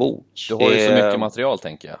skriva bok. Du har ju så mycket material,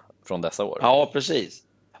 tänker jag, från dessa år. Ja, precis.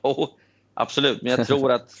 Absolut, men jag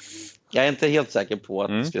tror att jag är inte helt säker på att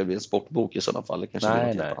det skulle bli en sportbok i sådana fall. Det kanske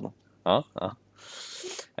blir något helt annat. Ja.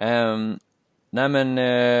 Nej, men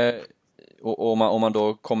och om man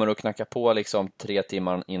då kommer att knacka på liksom 3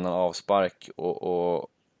 timmar innan avspark och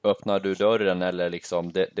öppnar du dörren, eller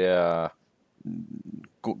liksom det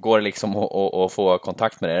går det liksom att få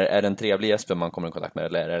kontakt med det? Är det en trevlig Jesper man kommer i kontakt med,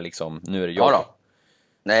 eller är det liksom, nu är det jobb? Ja då.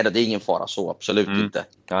 Nej, det är ingen fara så, absolut inte.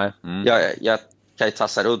 Nej. Jag kan ju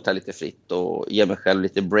tassa runt här lite fritt och ge mig själv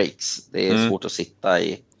lite breaks. Det är svårt att sitta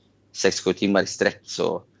i 6-7 timmar i sträck,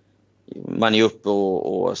 så man är uppe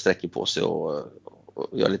och sträcker på sig och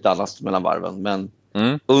gör lite annat mellan varven. Men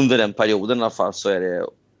under den perioden i alla fall så är det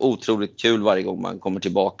otroligt kul varje gång man kommer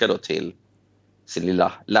tillbaka då till sin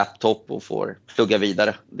lilla laptop och får plugga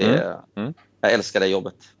vidare. Jag älskar det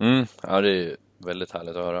jobbet. Ja, det är väldigt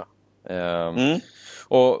härligt att höra.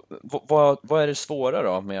 Och vad är det svåra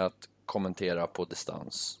då med att kommentera på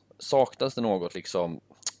distans? Saknas det något liksom?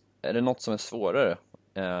 Är det något som är svårare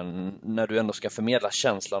när du ändå ska förmedla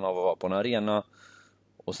känslan av att vara på en arena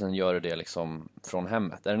och sen gör du det liksom från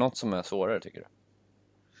hemmet? Är det något som är svårare, tycker du?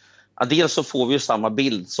 Ja, dels så får vi ju samma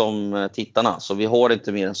bild som tittarna, så vi har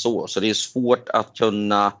inte mer än så. Så det är svårt att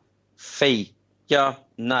kunna fejka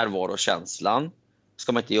närvarokänslan. Det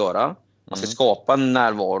ska man inte göra. Man ska skapa en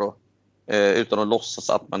närvaro utan att låtsas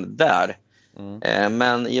att man är där.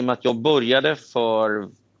 Men i och med att jag började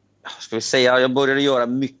jag började göra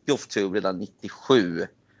mycket off-tube redan 97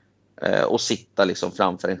 och sitta liksom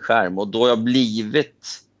framför en skärm, och då har jag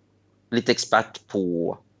blivit lite expert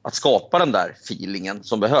på att skapa den där feelingen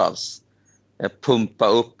som behövs. Pumpa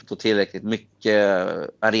upp då tillräckligt mycket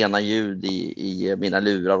arenaljud i mina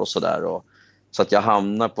lurar och sådär, så att jag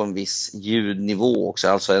hamnar på en viss ljudnivå också,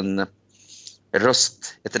 alltså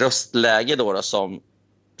ett röstläge då som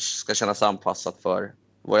ska kännas anpassat för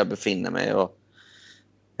var jag befinner mig. Och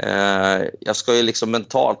jag ska ju liksom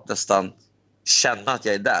mentalt nästan känna att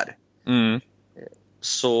jag är där.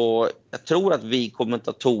 Så jag tror att vi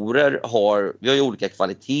kommentatorer har ju olika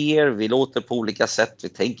kvaliteter, vi låter på olika sätt, vi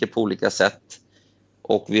tänker på olika sätt,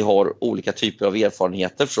 och vi har olika typer av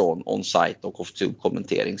erfarenheter från on-site och off-tube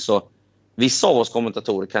kommentering. Så vissa av oss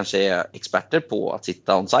kommentatorer kanske är experter på att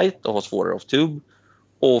sitta on-site och ha svårare off-tube,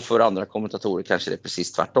 och för andra kommentatorer kanske det är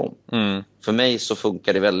precis tvärtom. För mig så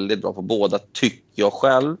funkar det väldigt bra på båda, tycker jag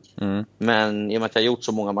själv. Men i och med att jag har gjort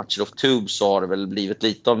så många matcher off-tube så har det väl blivit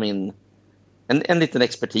lite av en liten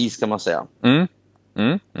expertis, kan man säga.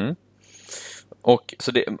 Och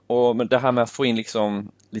det här med att få in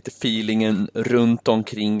liksom lite feelingen runt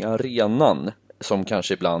omkring arenan, som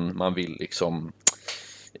kanske ibland man vill liksom,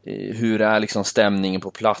 hur är liksom stämningen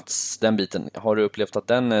på plats, den biten, har du upplevt att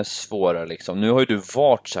den är svårare liksom? Nu har ju du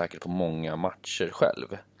varit säkert på många matcher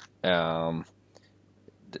själv,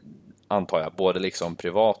 antar jag, både liksom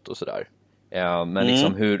privat och sådär, men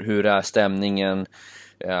liksom hur är stämningen?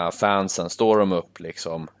 Fansen, står de upp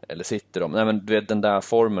liksom, eller sitter de? Nej, men du vet, den där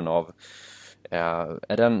formen av,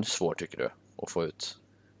 är den svår, tycker du, att få ut?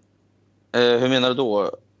 Hur menar du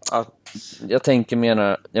då?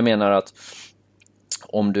 Jag menar att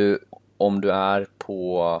om du är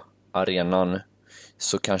på arenan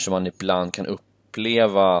så kanske man ibland kan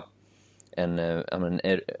uppleva en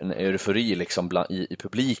eufori liksom i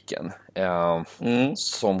publiken,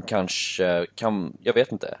 som kanske jag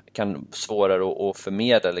vet inte, kan svårare att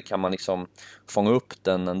förmedla, eller kan man liksom fånga upp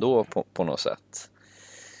den ändå på något sätt?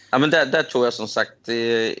 Ja, men där tror jag som sagt,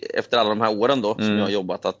 efter alla de här åren då som jag har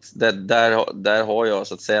jobbat, att där har jag,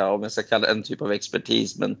 så att säga, om jag ska kalla det en typ av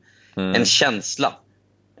expertis, men en känsla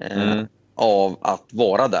av att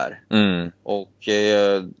vara där. Och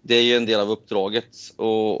det är ju en del av uppdraget,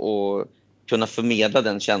 och kunna förmedla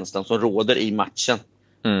den känslan som råder i matchen.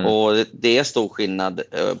 Och det är stor skillnad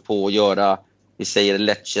på att göra, vi säger,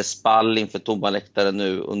 Lecce-spall inför tomma läktare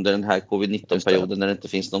nu under den här covid-19-perioden när det inte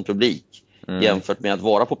finns någon publik, jämfört med att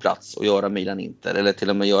vara på plats och göra Milan-Inter, eller till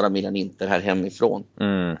och med göra Milan-Inter här hemifrån.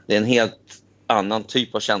 Det är en helt annan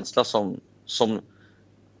typ av känsla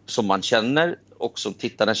som man känner och som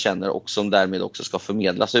tittarna känner och som därmed också ska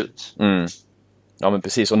förmedlas ut. Ja, men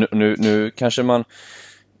precis. Och nu kanske man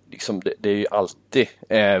liksom, det är ju alltid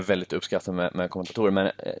väldigt uppskattat med kommentatorer,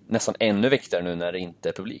 men nästan ännu viktigare nu när det inte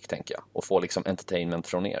är publik, tänker jag, och få liksom entertainment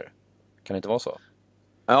från er. Kan det inte vara så?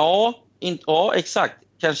 Ja, exakt.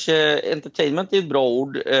 Kanske entertainment är ett bra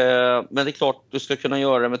ord, men det är klart du ska kunna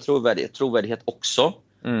göra det med trovärdighet också.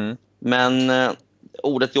 Men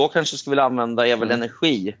ordet jag kanske skulle vilja använda är väl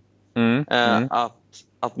energi.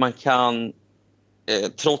 Att man kan,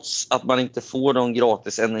 trots att man inte får någon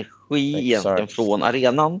gratis energi egentligen från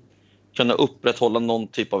arenan, kunna upprätthålla någon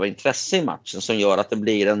typ av intresse i matchen som gör att det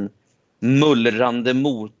blir en mullrande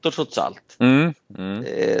motor trots allt.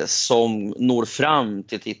 Som når fram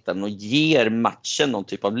till tittaren och ger matchen någon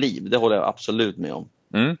typ av liv. Det håller jag absolut med om.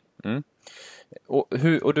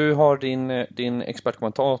 Och du har din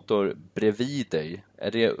expertkommentator bredvid dig.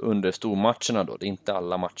 Är det under stormatcherna då? Det är inte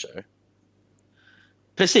alla matcher?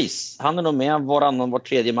 Precis, han är nog med var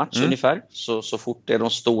tredje match ungefär. Så fort det är de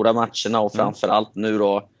stora matcherna och framförallt nu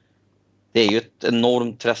då, det är ju ett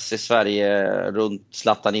enormt intresse i Sverige runt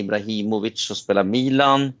Zlatan Ibrahimovic som spelar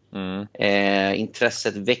Milan.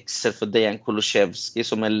 Intresset växer för Dejan Kulusevski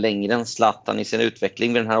som är längre än Zlatan i sin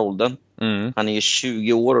utveckling vid den här åldern. Han är ju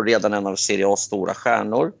 20 år och redan en av Serie A stora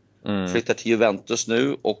stjärnor. Flyttar till Juventus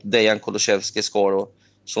nu, och Dejan Kulusevski ska då,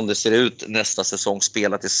 som det ser ut, nästa säsong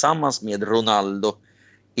spela tillsammans med Ronaldo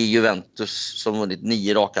i Juventus som vunnit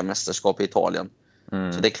 9 raka mästerskap i Italien.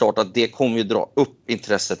 Så det är klart att det kommer ju dra upp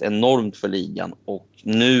intresset enormt för ligan. Och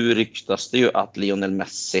nu ryktas det ju att Lionel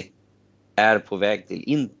Messi är på väg till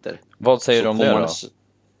Inter. Vad säger du om det då?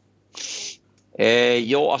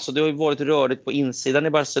 Ja, alltså det har ju varit rörigt på insidan i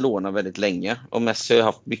Barcelona väldigt länge. Och Messi har ju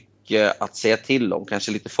haft mycket att säga till om,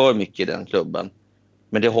 kanske lite för mycket i den klubben.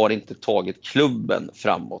 Men det har inte tagit klubben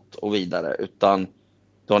framåt och vidare, utan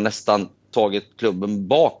det har nästan tagit klubben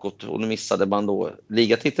bakåt, och nu missade man då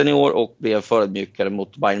ligatiteln i år och blev förödmjukare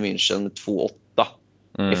mot Bayern München 2-8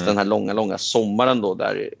 efter den här långa sommaren då,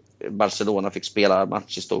 där Barcelona fick spela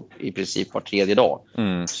matcher i princip var tredje dag.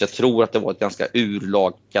 Så jag tror att det var ett ganska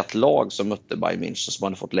urlakat lag som mötte Bayern München, som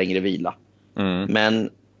hade fått längre vila. Men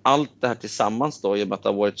allt det här tillsammans då, i och med att det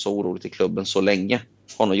har varit så oroligt i klubben så länge,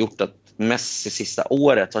 har nog gjort att Messi sista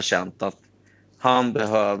året har känt att han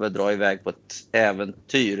behöver dra iväg på ett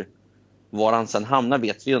äventyr. Var han sen hamnar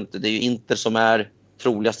vet vi ju inte. Det är ju Inter som är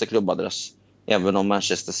troligaste klubbadress, även om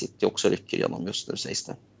Manchester City också rycker igenom just nu, sägs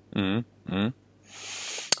det.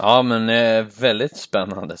 Ja, men väldigt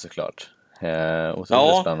spännande såklart.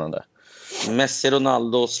 Otroligt spännande. Messi,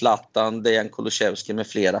 Ronaldo, Zlatan, Dejan Kulusevski med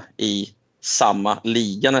flera i samma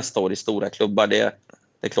liga nästa år i stora klubbar. Det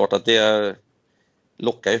är klart att det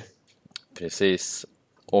lockar ju. Precis.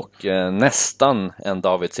 Och nästan en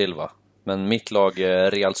David Silva. Men mitt lag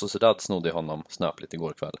Real Sociedad snodde honom snöpligt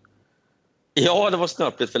igår kväll. Ja, det var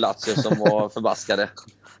snöpligt för Lazio som var förbaskade.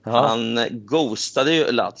 Han ghostade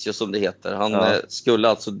ju Lazio, som det heter. Han skulle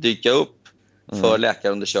alltså dyka upp för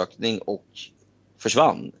läkarundersökning och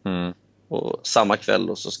försvann. Och samma kväll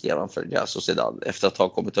då så skrev han för Real Sociedad efter att ha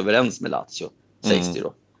kommit överens med Lazio, sägs det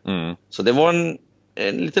då. Så det var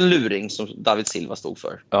en liten luring som David Silva stod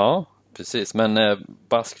för. Ja, precis. Men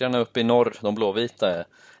baskrarna uppe i norr, de blåvita,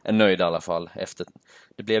 är nöjda i alla fall.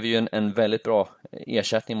 Det blev ju en väldigt bra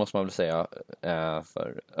ersättning, måste man väl säga,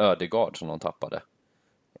 för Ödegaard som de tappade.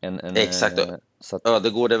 Exakt. Så att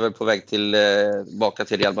Ödegaard är väl på väg tillbaka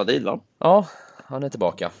till Real Madrid, va? Ja, han är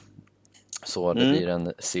tillbaka. Så det blir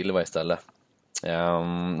en Silva istället. Så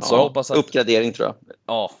jag hoppas att... Uppgradering, tror jag.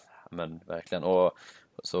 Ja, men verkligen. Och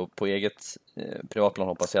så på eget privatplan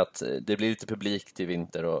hoppas jag att det blir lite publik till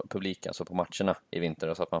vinter, och publik alltså på matcherna i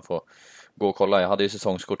vinter, så att man får gå och kolla. Jag hade ju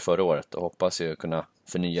säsongskort förra året och hoppas ju kunna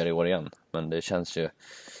förnya det i år igen, men det känns ju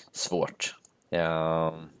svårt.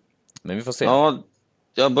 Men vi får se. Ja,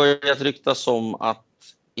 det har börjat ryktas om att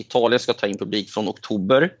Italien ska ta in publik från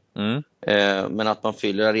oktober, men att man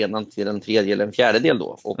fyller arenan till en tredje eller en fjärdedel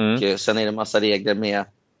då. Och sen är det en massa regler med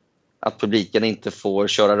att publiken inte får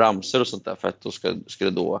köra ramsor och sånt där, för att då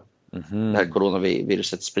skulle då det här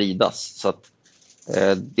coronaviruset spridas. Så att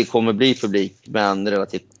det kommer bli publik, men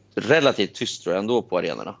relativt tyst, tror jag, ändå på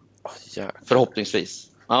arenorna. Förhoppningsvis.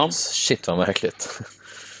 Ja. Shit, vad märkligt.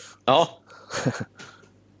 Ja.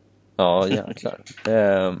 Ja, jäklar.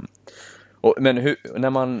 Men när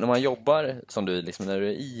man jobbar som du liksom, när du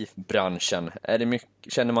är i branschen, är det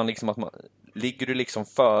mycket, känner man liksom att ligger du liksom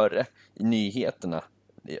före i nyheterna?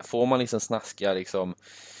 Får man liksom snaskiga liksom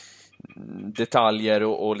detaljer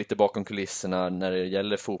och lite bakom kulisserna när det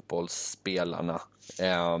gäller fotbollsspelarna?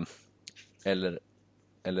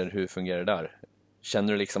 Eller hur fungerar det där?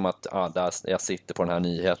 Känner du liksom att där jag sitter på den här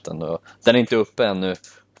nyheten och den är inte uppe ännu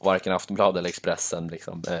på varken Aftonbladet eller Expressen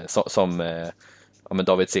liksom, som men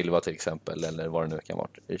David Silva till exempel, eller vad det nu kan vara.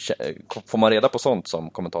 Får man reda på sånt som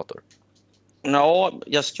kommentator? Ja,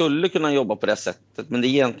 jag skulle kunna jobba på det sättet, men det är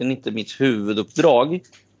egentligen inte mitt huvuduppdrag.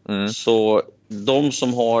 Så de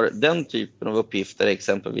som har den typen av uppgifter är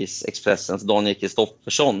exempelvis Expressens Daniel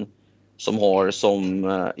Kristoffersson, som har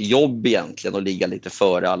som jobb egentligen att ligga lite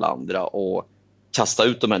före alla andra och kasta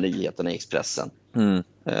ut de här nyheterna i Expressen.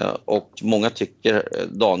 Och många tycker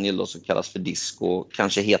Daniel då, som kallas för Disco,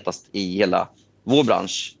 kanske hetast i hela vår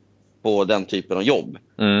bransch på den typen av jobb.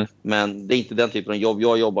 Men det är inte den typen av jobb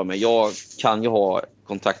jag jobbar med. Jag kan ju ha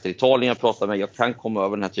kontakter i Italien jag pratar med. Jag kan komma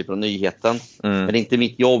över den här typen av nyheten. Men det är inte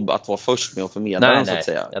mitt jobb att vara först med att förmedla den, så att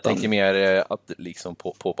säga. Jag tänker mer att liksom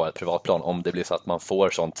på ett privatplan, om det blir så att man får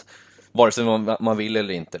sånt, vare sig man vill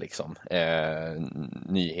eller inte liksom,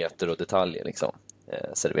 nyheter och detaljer liksom,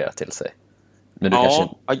 serverat till sig. Men du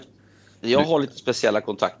jag har lite speciella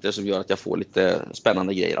kontakter som gör att jag får lite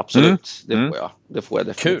spännande grejer. Absolut, det får jag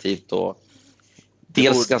definitivt. Kul. Och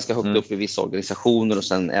dels ganska högt upp i vissa organisationer och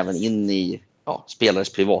sen även in i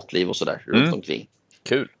spelares privatliv och sådär runt omkring.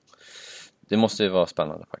 Kul. Det måste ju vara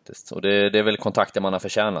spännande faktiskt. Och det är väl kontakter man har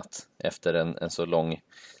förtjänat efter en så lång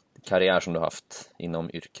karriär som du har haft inom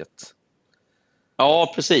yrket.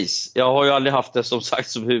 Ja, precis. Jag har ju aldrig haft det som sagt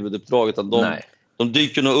som huvuduppdrag, utan de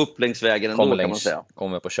dyker nog upp längs vägen ändå, kan man säga.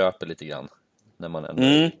 Kommer på köpet lite grann när man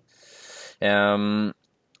ändå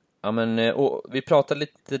och vi pratade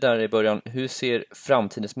lite där i början. Hur ser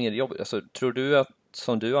framtidens mediejobb? Alltså, tror du att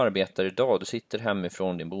som du arbetar idag, du sitter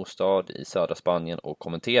hemifrån din bostad i södra Spanien och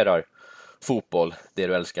kommenterar fotboll, det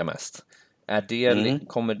du älskar mest? Är det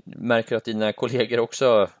märker du att dina kollegor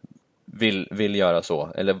också vill göra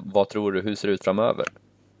så? Eller vad tror du, hur ser det ut framöver?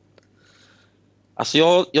 Alltså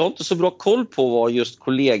jag har inte så bra koll på vad just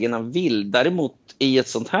kollegorna vill. Däremot i ett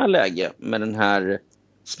sånt här läge med den här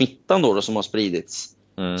smittan då som har spridits,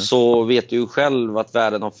 så vet du ju själv att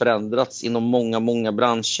världen har förändrats inom många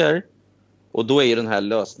branscher. Och då är ju den här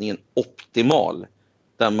lösningen optimal,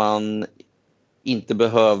 där man inte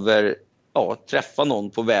behöver träffa någon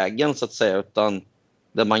på vägen, så att säga, utan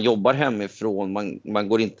där man jobbar hemifrån. Man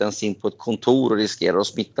går inte ens in på ett kontor och riskerar att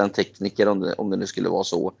smitta en tekniker om det nu skulle vara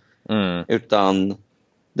så. Utan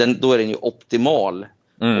då är den ju optimal.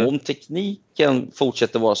 Och om tekniken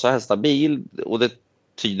fortsätter vara så här stabil, och det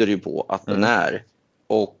tyder ju på att den är,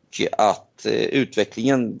 och att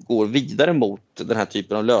utvecklingen går vidare mot den här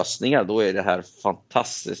typen av lösningar, då är det här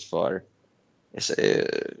fantastiskt för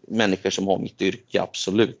människor som har mitt yrke,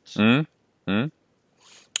 absolut.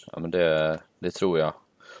 Ja, men det tror jag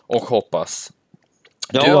och hoppas.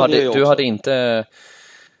 Ja, du hade inte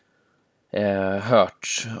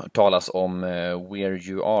hört talas om Where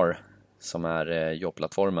You Are, som är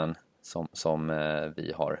jobbplattformen som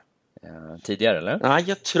vi har tidigare, eller? Nej,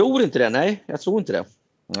 jag tror inte det. Nej, jag tror inte det.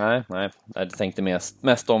 Nej, jag tänkte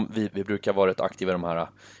mest om vi brukar vara rätt aktiva i de här,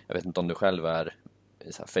 jag vet inte om du själv är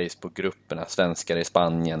i så här Facebook-grupperna, svenskar i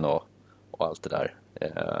Spanien och allt det där,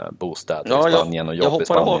 bostäder i Spanien och jobb i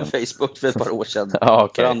Spanien. Jag hoppade av Facebook för ett par år sedan,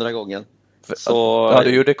 för andra gången.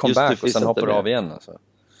 Du gjorde comeback och sen hoppade du av igen alltså?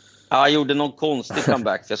 Ja, jag gjorde någon konstig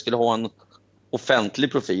comeback, för jag skulle ha en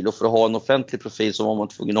offentlig profil, och för att ha en offentlig profil så var man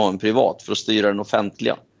tvungen att ha en privat för att styra den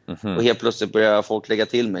offentliga. Och helt plötsligt började folk lägga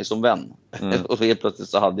till mig som vän. Och helt plötsligt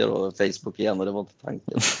så hade jag då Facebook igen, och det var inte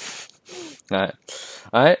tanken.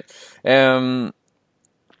 Nej.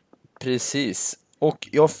 Precis. Och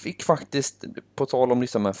jag fick faktiskt, på tal om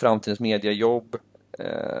liksom framtidens mediejobb,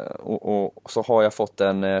 och så har jag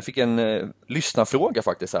fick en lyssnarfråga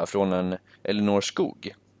faktiskt här från en Elinor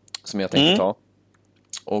Skog som jag tänkte ta.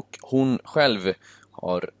 Och hon själv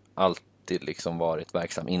har alltid liksom varit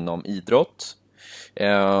verksam inom idrott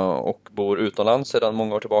och bor utomlands sedan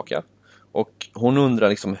många år tillbaka. Och hon undrar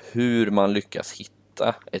liksom hur man lyckas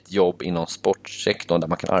hitta ett jobb inom sportsektorn där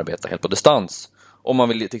man kan arbeta helt på distans. Om man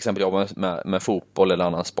vill till exempel jobba med fotboll eller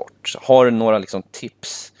annan sport. Har du några liksom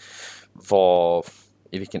tips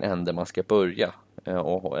i vilken ände man ska börja?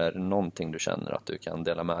 Och är det någonting du känner att du kan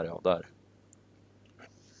dela med dig av där?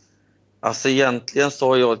 Alltså egentligen så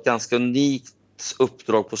har jag ett ganska unikt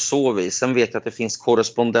uppdrag på så vis. Sen vet jag att det finns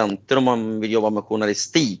korrespondenter om man vill jobba med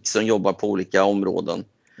journalistik som jobbar på olika områden.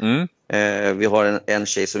 Vi har en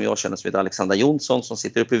tjej som jag känner som heter Alexandra Jonsson som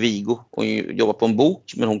sitter uppe i Vigo och jobbar på en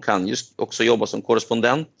bok, men hon kan just också jobba som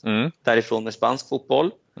korrespondent därifrån med spansk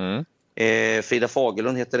fotboll. Frida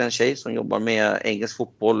Fagerlund heter en tjej som jobbar med engelsk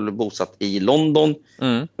fotboll, bosatt i London.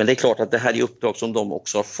 Men det är klart att det här är uppdrag som de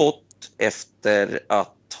också har fått efter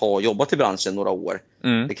att ha jobbat i branschen några år.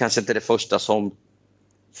 Det kanske inte är det första som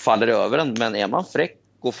faller över en, men är man fräck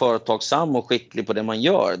och företagsam och skicklig på det man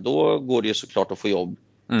gör, då går det ju såklart att få jobb.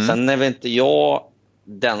 Sen är väl inte jag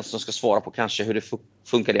den som ska svara på kanske hur det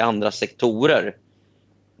funkar i andra sektorer.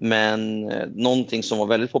 Men någonting som var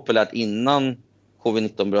väldigt populärt innan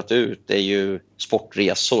covid-19 bröt ut är ju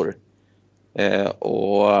sportresor.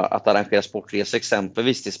 Och att arrangera sportresor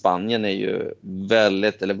exempelvis till Spanien är ju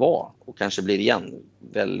väldigt, eller var, och kanske blir igen,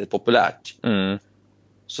 väldigt populärt.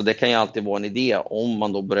 Så det kan ju alltid vara en idé om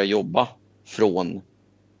man då börjar jobba från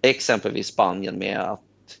exempelvis Spanien med att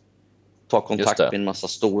ta kontakt med en massa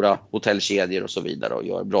stora hotellkedjor och så vidare och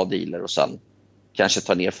göra bra dealer och sen kanske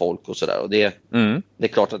ta ner folk och sådär. Och det är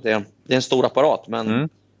klart att det är en stor apparat, men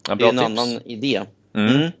ja, det är en annan idé.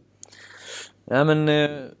 Ja, men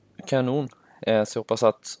kanon. Så jag hoppas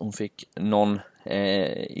att hon fick någon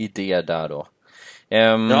idé där då.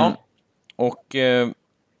 Ja. Och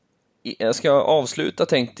jag ska avsluta,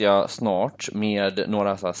 tänkte jag, snart med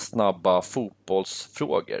några så här snabba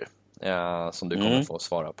fotbollsfrågor som du kommer få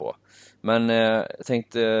svara på. Men jag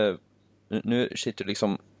tänkte, nu sitter du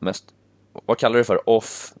liksom mest, vad kallar du för,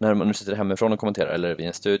 off, när man nu sitter hemifrån och kommenterar, eller vid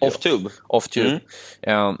en studio? Off-tube.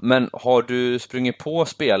 Men har du sprungit på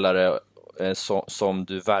spelare som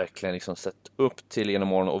du verkligen liksom sett upp till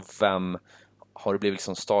genom åren, och vem har du blivit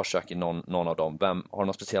liksom starstruck i någon av dem? Vem har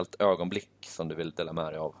något speciellt ögonblick som du vill dela med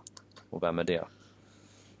dig av? Och vem är det?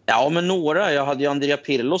 Ja, men några. Jag hade ju Andrea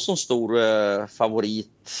Pirlo som stor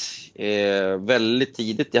favorit väldigt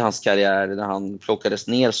tidigt i hans karriär, när han plockades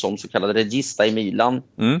ner som så kallad regista i Milan.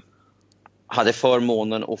 Hade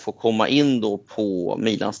förmånen att få komma in då på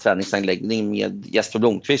Milans träningsanläggning med Jesper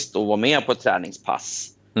Blomqvist och vara med på ett träningspass.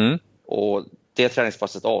 Och det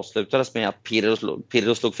träningspasset avslutades med att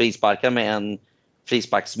Pirlo slog frisparkar med en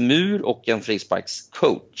frisparksmur och en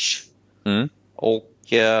frisparkscoach.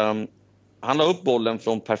 Och han la upp bollen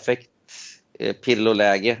från perfekt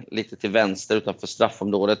Pirlo-läge lite till vänster utanför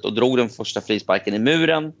straffområdet och drog den första frisparken i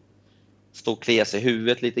muren. Stod och kliade sig i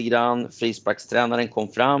huvudet lite grann. Frisparkstränaren kom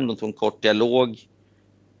fram, de tog en kort dialog.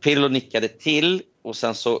 Pirlo nickade till och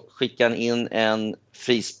sen så skickade han in en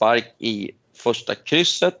frispark i första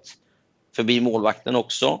krysset förbi målvakten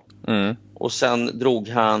också. Och sen drog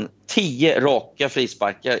han 10 raka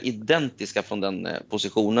frisparkar, identiska från den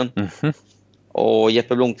positionen. Och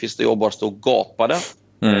Jeppe Blomqvist och jag bara stod och gapade.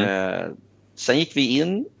 Sen gick vi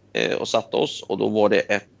in och satte oss, och då var det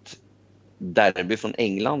ett derby från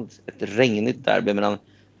England. Ett regnigt derby mellan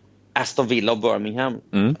Aston Villa och Birmingham.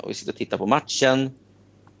 Och vi sitter och tittar på matchen.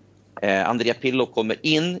 Andrea Pirlo kommer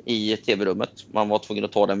in i tv-rummet. Man var tvungen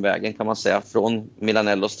att ta den vägen, kan man säga, från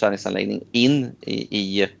Milanellos träningsanläggning in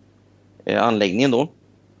i anläggningen då.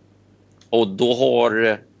 Och då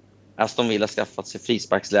har Aston Villa skaffat sig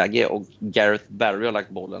frisparksläge och Gareth Barry har lagt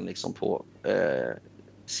bollen liksom på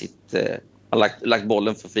har lagt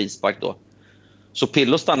bollen för frispark då. Så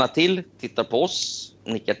Pirlo stannar till, tittar på oss,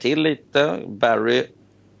 nickar till lite. Barry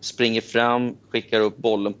springer fram, skickar upp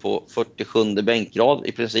bollen på 47:e bänkrad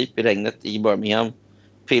i princip i regnet i Birmingham.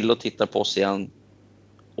 Pirlo tittar på oss igen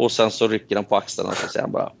och sen så rycker han på axlarna och så säger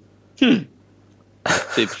han bara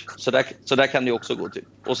typ, så där kan det också gå typ.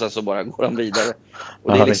 Och sen så bara går han vidare.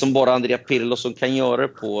 Och det är liksom bara Andrea Pirlo som kan göra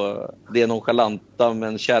på det nonchalanta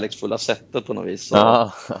men kärleksfulla sättet på något vis.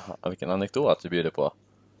 Ja, vilken anekdot du bjuder på.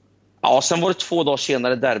 Ja, sen var det 2 dagar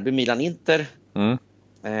senare derby Milan-Inter.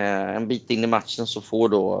 En bit in i matchen så får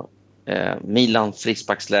då Milan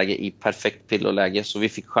frisparksläge i perfekt Pirlo-läge. Så vi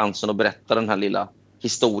fick chansen att berätta den här lilla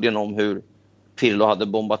historien om hur Pirlo hade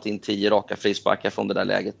bombat in 10 raka frisparkar från det där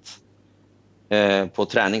läget på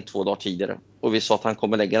träning 2 dagar tidigare. Och vi sa att han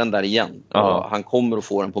kommer lägga den där igen. Och han kommer att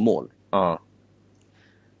få den på mål.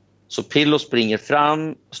 Så Pirlo springer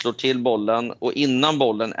fram, slår till bollen. Och innan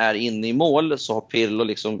bollen är inne i mål så har Pirlo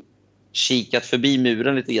liksom kikat förbi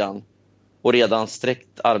muren lite grann. Och redan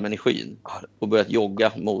sträckt armen i skyn. Och börjat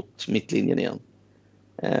jogga mot mittlinjen igen.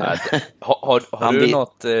 Har du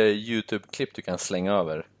något YouTube-klipp du kan slänga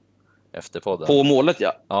över efter podden? På målet,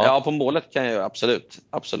 ja. Ja, på målet kan jag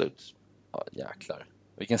absolut. Ja, jäklar.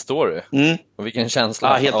 Vilken story. Och vilken känsla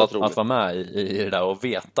att vara med i det där och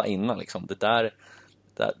veta innan liksom. Det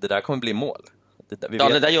där kommer bli mål.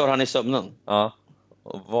 Det där gör han i sömnen. Ja.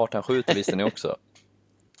 Och vart han skjuter visste ni också.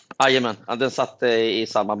 Jajamän, den satt i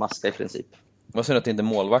samma maska i princip. Vad synd att inte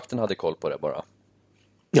målvakten hade koll på det bara.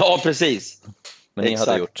 Ja, precis. Men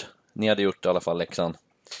ni hade gjort i alla fall läxan.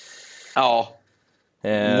 Ja,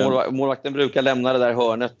 Eh, målvakten brukar lämna det där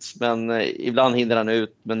hörnet, men ibland hinner han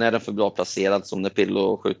ut. Men när den är för bra placerad som när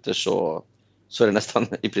Pirlo skjuter så är det nästan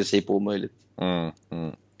i princip omöjligt. mm.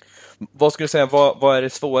 Vad skulle du säga, vad är det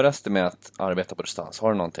svåraste med att arbeta på distans?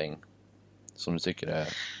 Har du någonting som du tycker är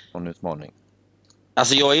någon utmaning?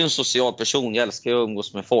 Alltså jag är ju en social person, jag älskar att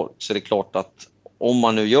umgås med folk. Så det är klart att om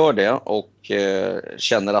man nu gör det och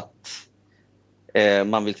känner att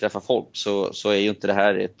man vill träffa folk, så är ju inte det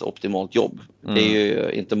här ett optimalt jobb. Det är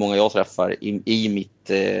ju inte många jag träffar i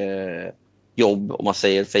mitt jobb, om man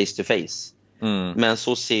säger face to face. Men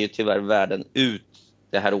så ser ju tyvärr världen ut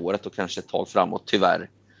det här året och kanske ett tag framåt, tyvärr.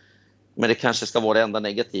 Men det kanske ska vara det enda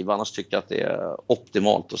negativa, annars tycker jag att det är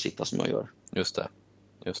optimalt att sitta som jag gör. Just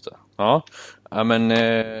det. Ja men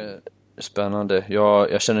spännande.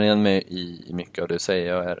 Jag känner igen mig i mycket av det du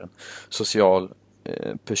säger. Jag är en social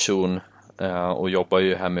person och jobbar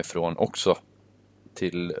ju hemifrån också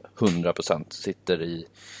till 100%. Sitter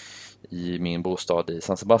i min bostad i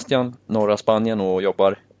San Sebastian, norra Spanien,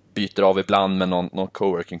 och byter av ibland med någon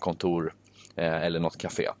coworking-kontor eller något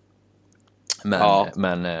café.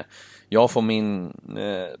 Men jag får min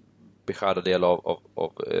beskärda del av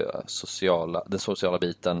den sociala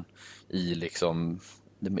biten i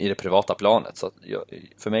det privata planet. Så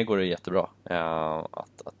för mig går det jättebra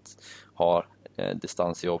att ha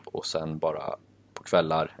distansjobb och sen bara på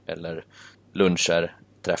kvällar eller luncher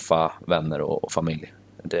träffa vänner och familj.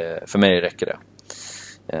 För mig räcker det.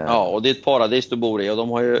 Ja, och det är ett paradis du bor i, och de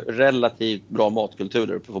har ju relativt bra matkultur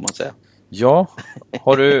där uppe, får man säga. Ja,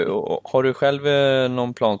 har du själv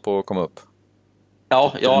någon plan på att komma upp?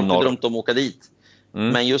 Ja, jag har alltid drömt om att åka dit.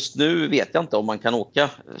 Men just nu vet jag inte om man kan åka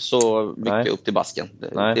så mycket upp till Basken.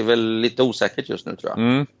 Det är väl lite osäkert just nu, tror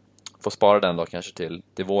jag. Får spara den då kanske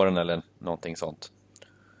till våren eller någonting sånt.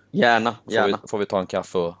 Gärna. Får vi ta en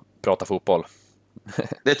kaffe och prata fotboll?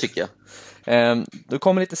 Det tycker jag. Då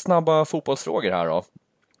kommer lite snabba fotbollsfrågor här då.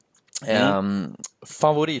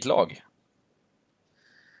 Favoritlag?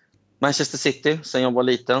 Manchester City, sen jag var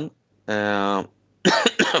liten.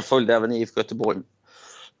 Följde även IFK Göteborg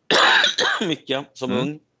mycket som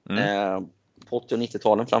ung. På 80- och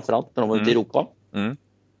 90-talen framförallt, när de var ute i Europa.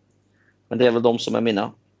 Men det är väl de som är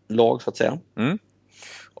mina lag, så att säga.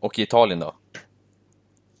 Och i Italien då?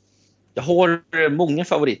 Jag har många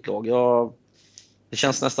favoritlag. Det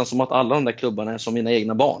känns nästan som att alla de där klubbarna är som mina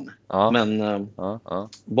egna barn. Ja. Men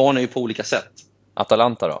barn är ju på olika sätt.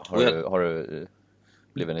 Atalanta då? Har du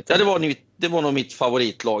blivit lite... Ja, det var nog mitt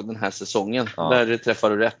favoritlag den här säsongen. Ja. Där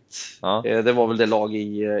träffade du rätt. Ja. Det var väl det lag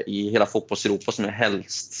i hela fotbolls-Europa som jag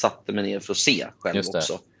helst satte mig ner för att se själv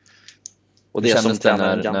också. Och det kändes det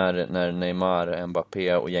när Neymar,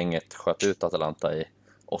 Mbappé och gänget sköt ut Atalanta i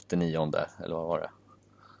 89:e, eller vad var det?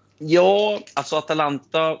 Ja, alltså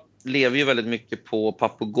Atalanta lever ju väldigt mycket på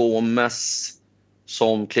Papu Gomes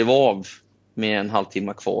som klev av med en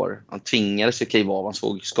halvtimme kvar. Han tvingades ju kliva av, han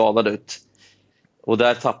såg skadad ut. Och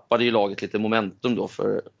där tappade ju laget lite momentum då,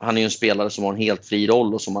 för han är ju en spelare som har en helt fri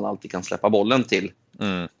roll och som man alltid kan släppa bollen till.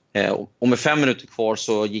 Och med 5 minuter kvar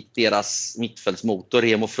så gick deras mittfältsmotor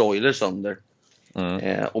Remo Freuler sönder.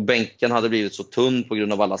 Och bänken hade blivit så tunn på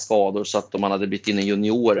grund av alla skador så att man hade bytt in en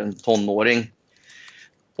junior, en tonåring.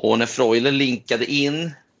 Och när Freuler linkade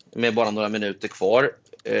in med bara några minuter kvar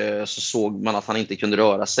så såg man att han inte kunde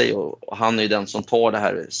röra sig. Och han är ju den som tar det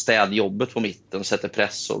här städjobbet på mitten, sätter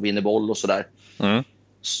press och vinner boll och sådär.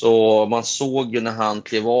 Så man såg ju när han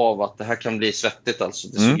klev av att det här kan bli svettigt. Alltså.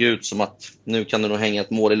 Det såg ut som att nu kan det nog hänga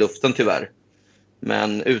ett mål i luften, tyvärr.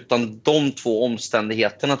 Men utan de två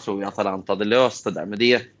omständigheterna tror jag att Atalanta hade löst det där. Men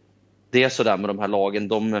det är sådär med de här lagen.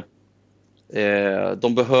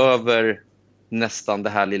 De behöver nästan det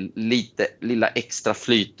här lilla extra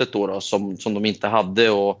flytet då som de inte hade.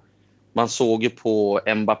 Och man såg ju på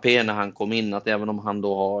Mbappé när han kom in att även om han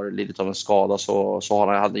då har lidit av en skada så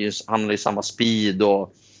hade han samma speed,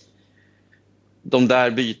 och de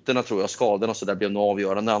där bytena tror jag, skadorna så där, blev nog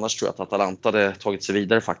avgörande. Annars tror jag att Atalanta hade tagit sig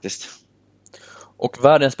vidare faktiskt. Och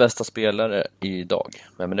världens bästa spelare idag,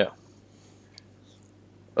 vem är det?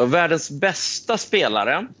 Världens bästa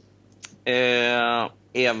spelare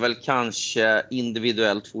är väl kanske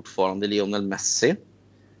individuellt fortfarande Lionel Messi.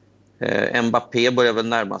 Mbappé börjar väl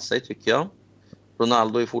närma sig, tycker jag.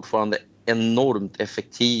 Ronaldo är fortfarande enormt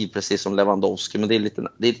effektiv, precis som Lewandowski, men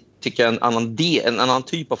det tycker jag är en annan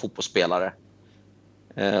typ av fotbollsspelare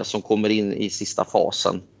som kommer in i sista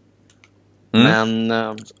fasen. Men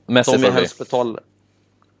Messi de jag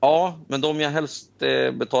helst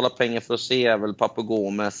betalar pengar för att se är väl Papu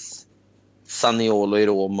Gomes, Zaniolo i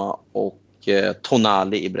Roma och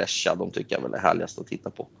Tonali i Brescia. De tycker jag väl är härligast att titta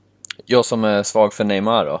på. Jag som är svag för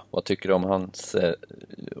Neymar då, vad tycker du om hans,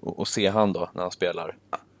 att se han då när han spelar?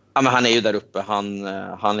 Ja, men han är ju där uppe.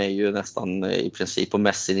 Han är ju nästan i princip på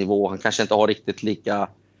Messi-nivå. Han kanske inte har riktigt lika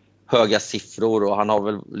höga siffror och han har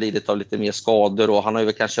väl lidit av lite mer skador och han har ju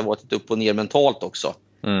väl kanske varit lite upp och ner mentalt också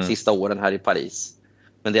sista åren här i Paris.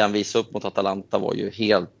 Men det han visade upp mot Atalanta var ju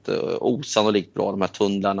helt osannolikt bra. De här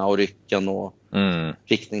tunnlarna och rycken och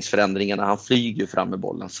riktningsförändringarna. Han flyger ju fram med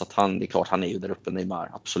bollen så att det är klart han är ju där uppe, Neymar.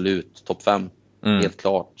 Absolut, topp 5. Helt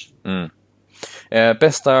klart.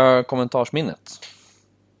 Bästa kommentarsminnet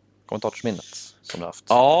som du haft?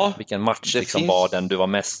 Ja, vilken match liksom var den du var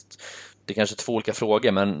mest... Det är kanske 2 olika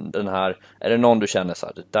frågor, men den här, är det någon du känner så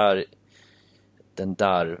här,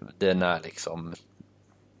 den är liksom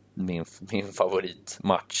min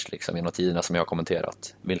favoritmatch liksom genom tiderna som jag har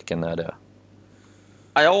kommenterat. Vilken är det?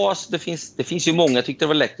 Ja, alltså det finns ju många. Jag tyckte det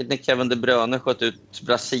var läckert när Kevin De Bruyne sköt ut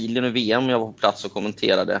Brasilien i VM. Jag var på plats och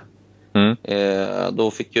kommenterade.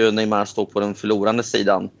 Då fick ju Neymar stå på den förlorande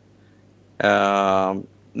sidan.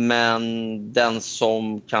 Men den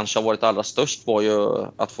som kanske har varit allra störst var ju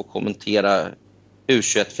att få kommentera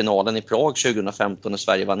U21-finalen i Prag 2015 när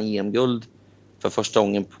Sverige vann EM-guld för första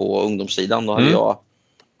gången på ungdomssidan. Då hade jag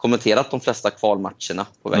kommenterat de flesta kvalmatcherna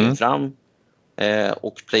på vägen fram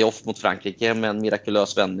och playoff mot Frankrike med en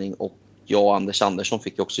mirakulös vändning, och jag och Anders Andersson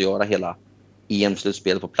fick också göra hela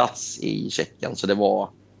EM-slutspelet på plats i Tjeckien, så det var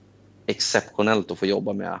exceptionellt att få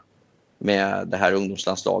jobba med det här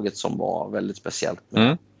ungdomslandslaget som var väldigt speciellt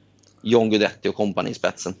med John Guidetti och kompani i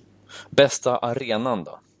spetsen. Bästa arenan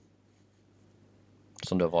då?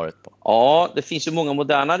 Som du har varit på? Ja, det finns ju många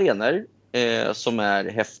moderna arenor som är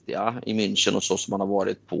häftiga i München och så, som man har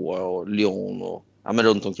varit på, och Lyon och men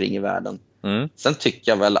runt omkring i världen. Sen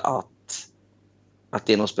tycker jag väl att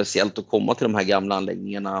det är något speciellt att komma till de här gamla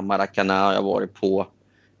anläggningarna. Maracanã jag har varit på.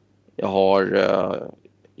 Jag har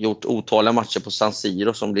gjort otaliga matcher på San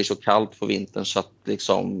Siro som blir så kallt på vintern så att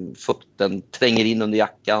liksom fukten tränger in under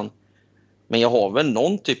jackan. Men jag har väl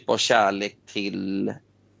någon typ av kärlek till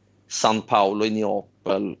San Paolo i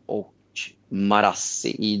Neapel och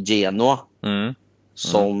Marassi i Genoa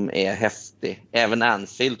som är häftig. Även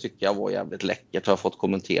Anfield tycker jag var jävligt läckert, har jag fått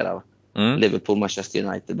kommentera. Liverpool, Manchester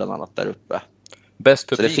United bland annat där uppe. Bäst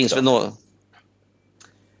publik så det finns då? Väl något.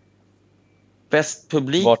 Bäst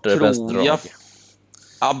publik Vart är det tror bäst drag? jag.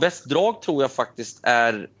 Ja, bäst drag tror jag faktiskt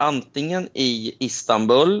är antingen i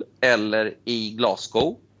Istanbul eller i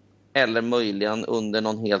Glasgow. Eller möjligen under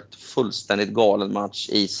någon helt fullständigt galen match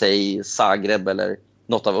i sig Zagreb eller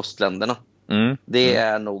något av östländerna. Det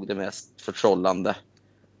är nog det mest förtrollande.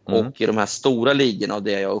 Och i de här stora ligorna och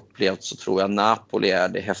det jag upplevt så tror jag Napoli är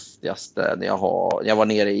det häftigaste. Jag var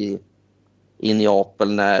nere i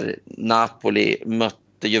Neapel när Napoli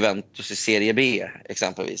mötte Juventus i Serie B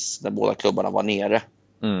exempelvis. Där båda klubbarna var nere.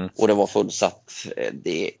 Och det var fullsatt.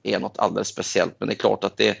 Det är något alldeles speciellt. Men det är klart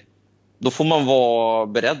att då får man vara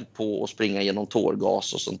beredd på att springa genom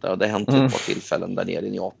tårgas och sånt där. Det har hänt ett par tillfällen där nere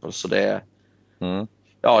i Neapel. Så det är,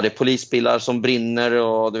 det är polisbilar som brinner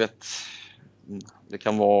och du vet, det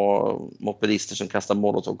kan vara mopedister som kastar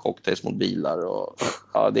molotov-cocktails mot bilar. Och,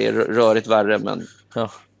 det är rörigt värre, men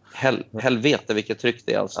helvete vilket tryck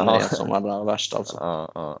det är alltså när det är som allra värst alltså.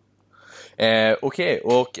 Okej,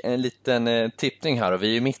 och en liten tippning här, och vi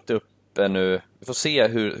är ju mitt uppe nu. Vi får se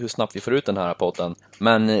hur snabbt vi får ut den här podden.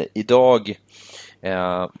 Men idag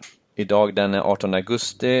den 18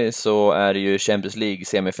 augusti så är det ju Champions League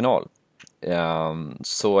semifinal.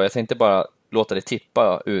 Så jag tänkte bara låta dig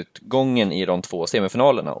tippa utgången i de 2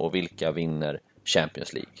 semifinalerna och vilka vinner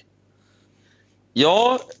Champions League.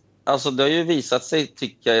 Ja, alltså det har ju visat sig,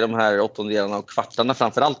 tycker jag, i de här åttondelarna och kvartarna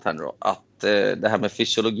framförallt här nu då, att det här med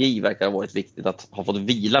fysiologi verkar ha varit viktigt, att ha fått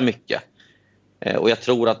vila mycket. Och jag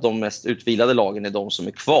tror att de mest utvilade lagen är de som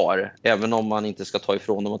är kvar, även om man inte ska ta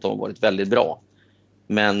ifrån dem att de har varit väldigt bra.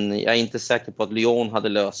 Men jag är inte säker på att Lyon hade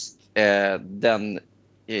löst den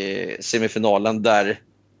semifinalen där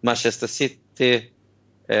Manchester City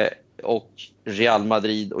och Real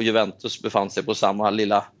Madrid och Juventus befann sig på samma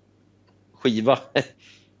lilla skiva.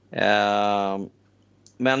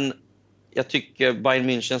 Men jag tycker Bayern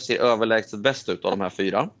München ser överlägset bäst ut av de här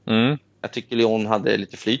 4. Jag tycker Lyon hade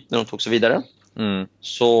lite flyt när de tog sig vidare.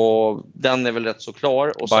 Så den är väl rätt så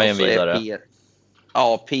klar. Och Bayern så vidare.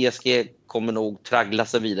 PSG kommer nog traggla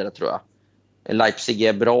sig vidare, tror jag. Leipzig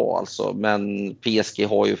är bra alltså, men PSG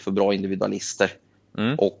har ju för bra individualister.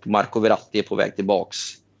 Och Marco Verratti är på väg tillbaks.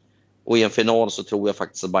 Och i en final så tror jag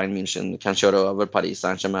faktiskt att Bayern München kan köra över Paris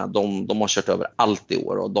Saint-Germain. De har kört över allt i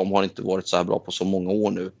år och de har inte varit så här bra på så många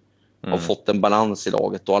år nu. Har fått en balans i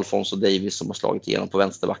laget, och Alphonso Davies som har slagit igenom på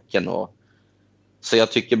vänsterbacken, och Så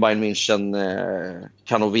jag tycker Bayern München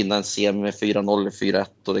kan nog vinna en semi med 4-0 eller 4-1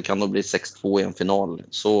 och det kan nog bli 6-2 i en final.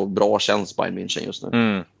 Så bra känns Bayern München just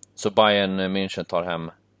nu. Så Bayern München tar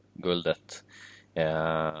hem guldet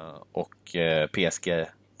och PSG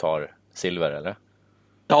tar silver, eller?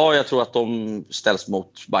 Ja, jag tror att de ställs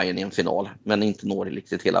mot Bayern i en final, men inte når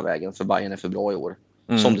riktigt hela vägen, för Bayern är för bra i år,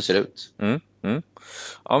 som det ser ut.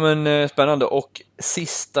 Ja, men spännande. Och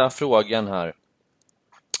sista frågan här.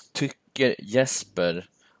 Tycker Jesper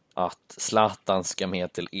att Zlatan ska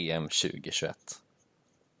med till EM 2021?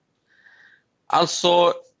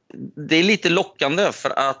 Alltså, det är lite lockande för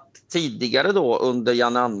att tidigare då under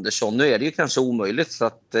Janne Andersson, nu är det ju kanske omöjligt så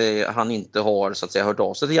att han inte har så att säga hört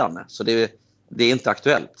av sig till Janne, så det är inte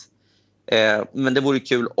aktuellt. Men det vore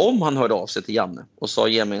kul om han hörde av sig till Janne och sa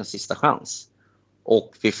ge mig en sista chans.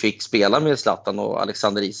 Och vi fick spela med Zlatan och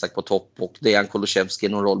Alexander Isak på topp och Dejan Kulusevski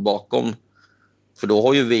någon roll bakom. För då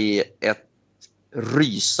har ju vi ett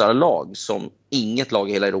rysarlag som inget lag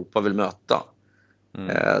i hela Europa vill möta.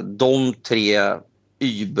 De 3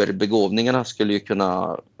 überbegåvningarna skulle ju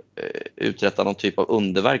kunna uträtta någon typ av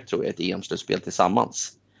underverk, tror jag, ett EM-slutspel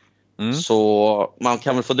tillsammans. Så man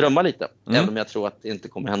kan väl få drömma lite, även om jag tror att det inte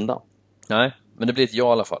kommer hända. Nej, men det blir ett ja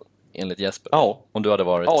i alla fall, enligt Jesper. Ja. Om du hade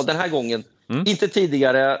varit... Ja, den här gången. Inte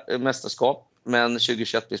tidigare mästerskap, men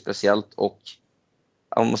 2021 blir speciellt. Och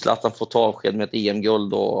om Zlatan får ta avsked med ett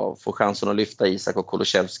EM-guld och får chansen att lyfta Isak och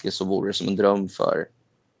Kulusevski, så vore det som en dröm för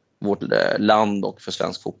vårt land och för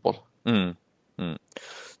svensk fotboll.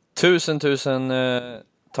 Tusen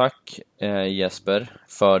tack Jesper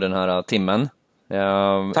för den här timmen.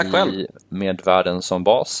 Tack själv. Med världen som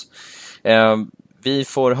bas. Vi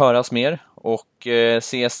får höras mer och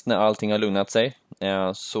ses när allting har lugnat sig.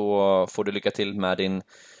 Så får du lycka till med din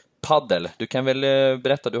paddel. Du kan väl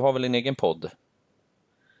berätta, du har väl en egen podd?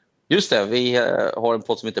 Just det, vi har en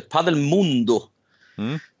podd som heter Paddelmundo.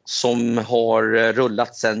 Som har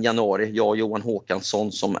rullat sedan januari. Jag och Johan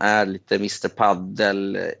Håkansson som är lite Mr.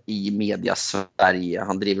 Paddel i media Sverige.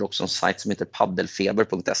 Han driver också en sajt som heter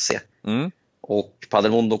paddelfeber.se. Och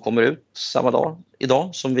Paddelmundo kommer ut samma dag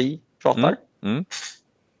idag som vi pratar.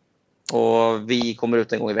 Och vi kommer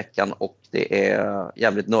ut en gång i veckan och det är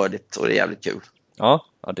jävligt nördigt och det är jävligt kul. Ja,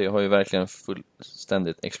 det har ju verkligen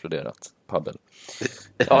fullständigt exploderat, paddel.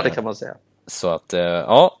 Ja, det kan man säga. Så att,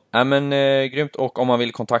 ja, men grymt. Och om man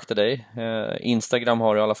vill kontakta dig, Instagram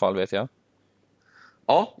har du i alla fall, vet jag.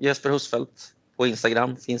 Ja, Jesper Husfeldt på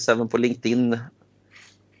Instagram, finns även på LinkedIn.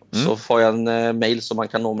 Så får jag en mail som man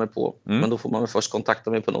kan nå mig på. Men då får man väl först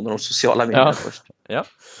kontakta mig på någon av de sociala medierna först. Ja,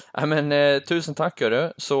 men tusen tack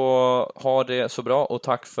hörru. Så ha det så bra och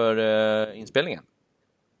tack för inspelningen.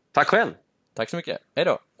 Tack själv. Tack så mycket. Hej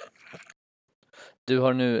då. Du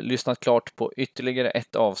har nu lyssnat klart på ytterligare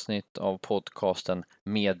ett avsnitt av podcasten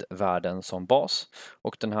Med världen som bas.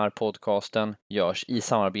 Och den här podcasten görs i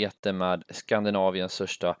samarbete med Skandinaviens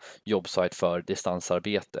största jobbsite för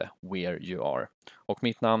distansarbete, Where You Are. Och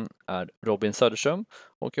mitt namn är Robin Söderström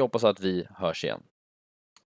och jag hoppas att vi hörs igen.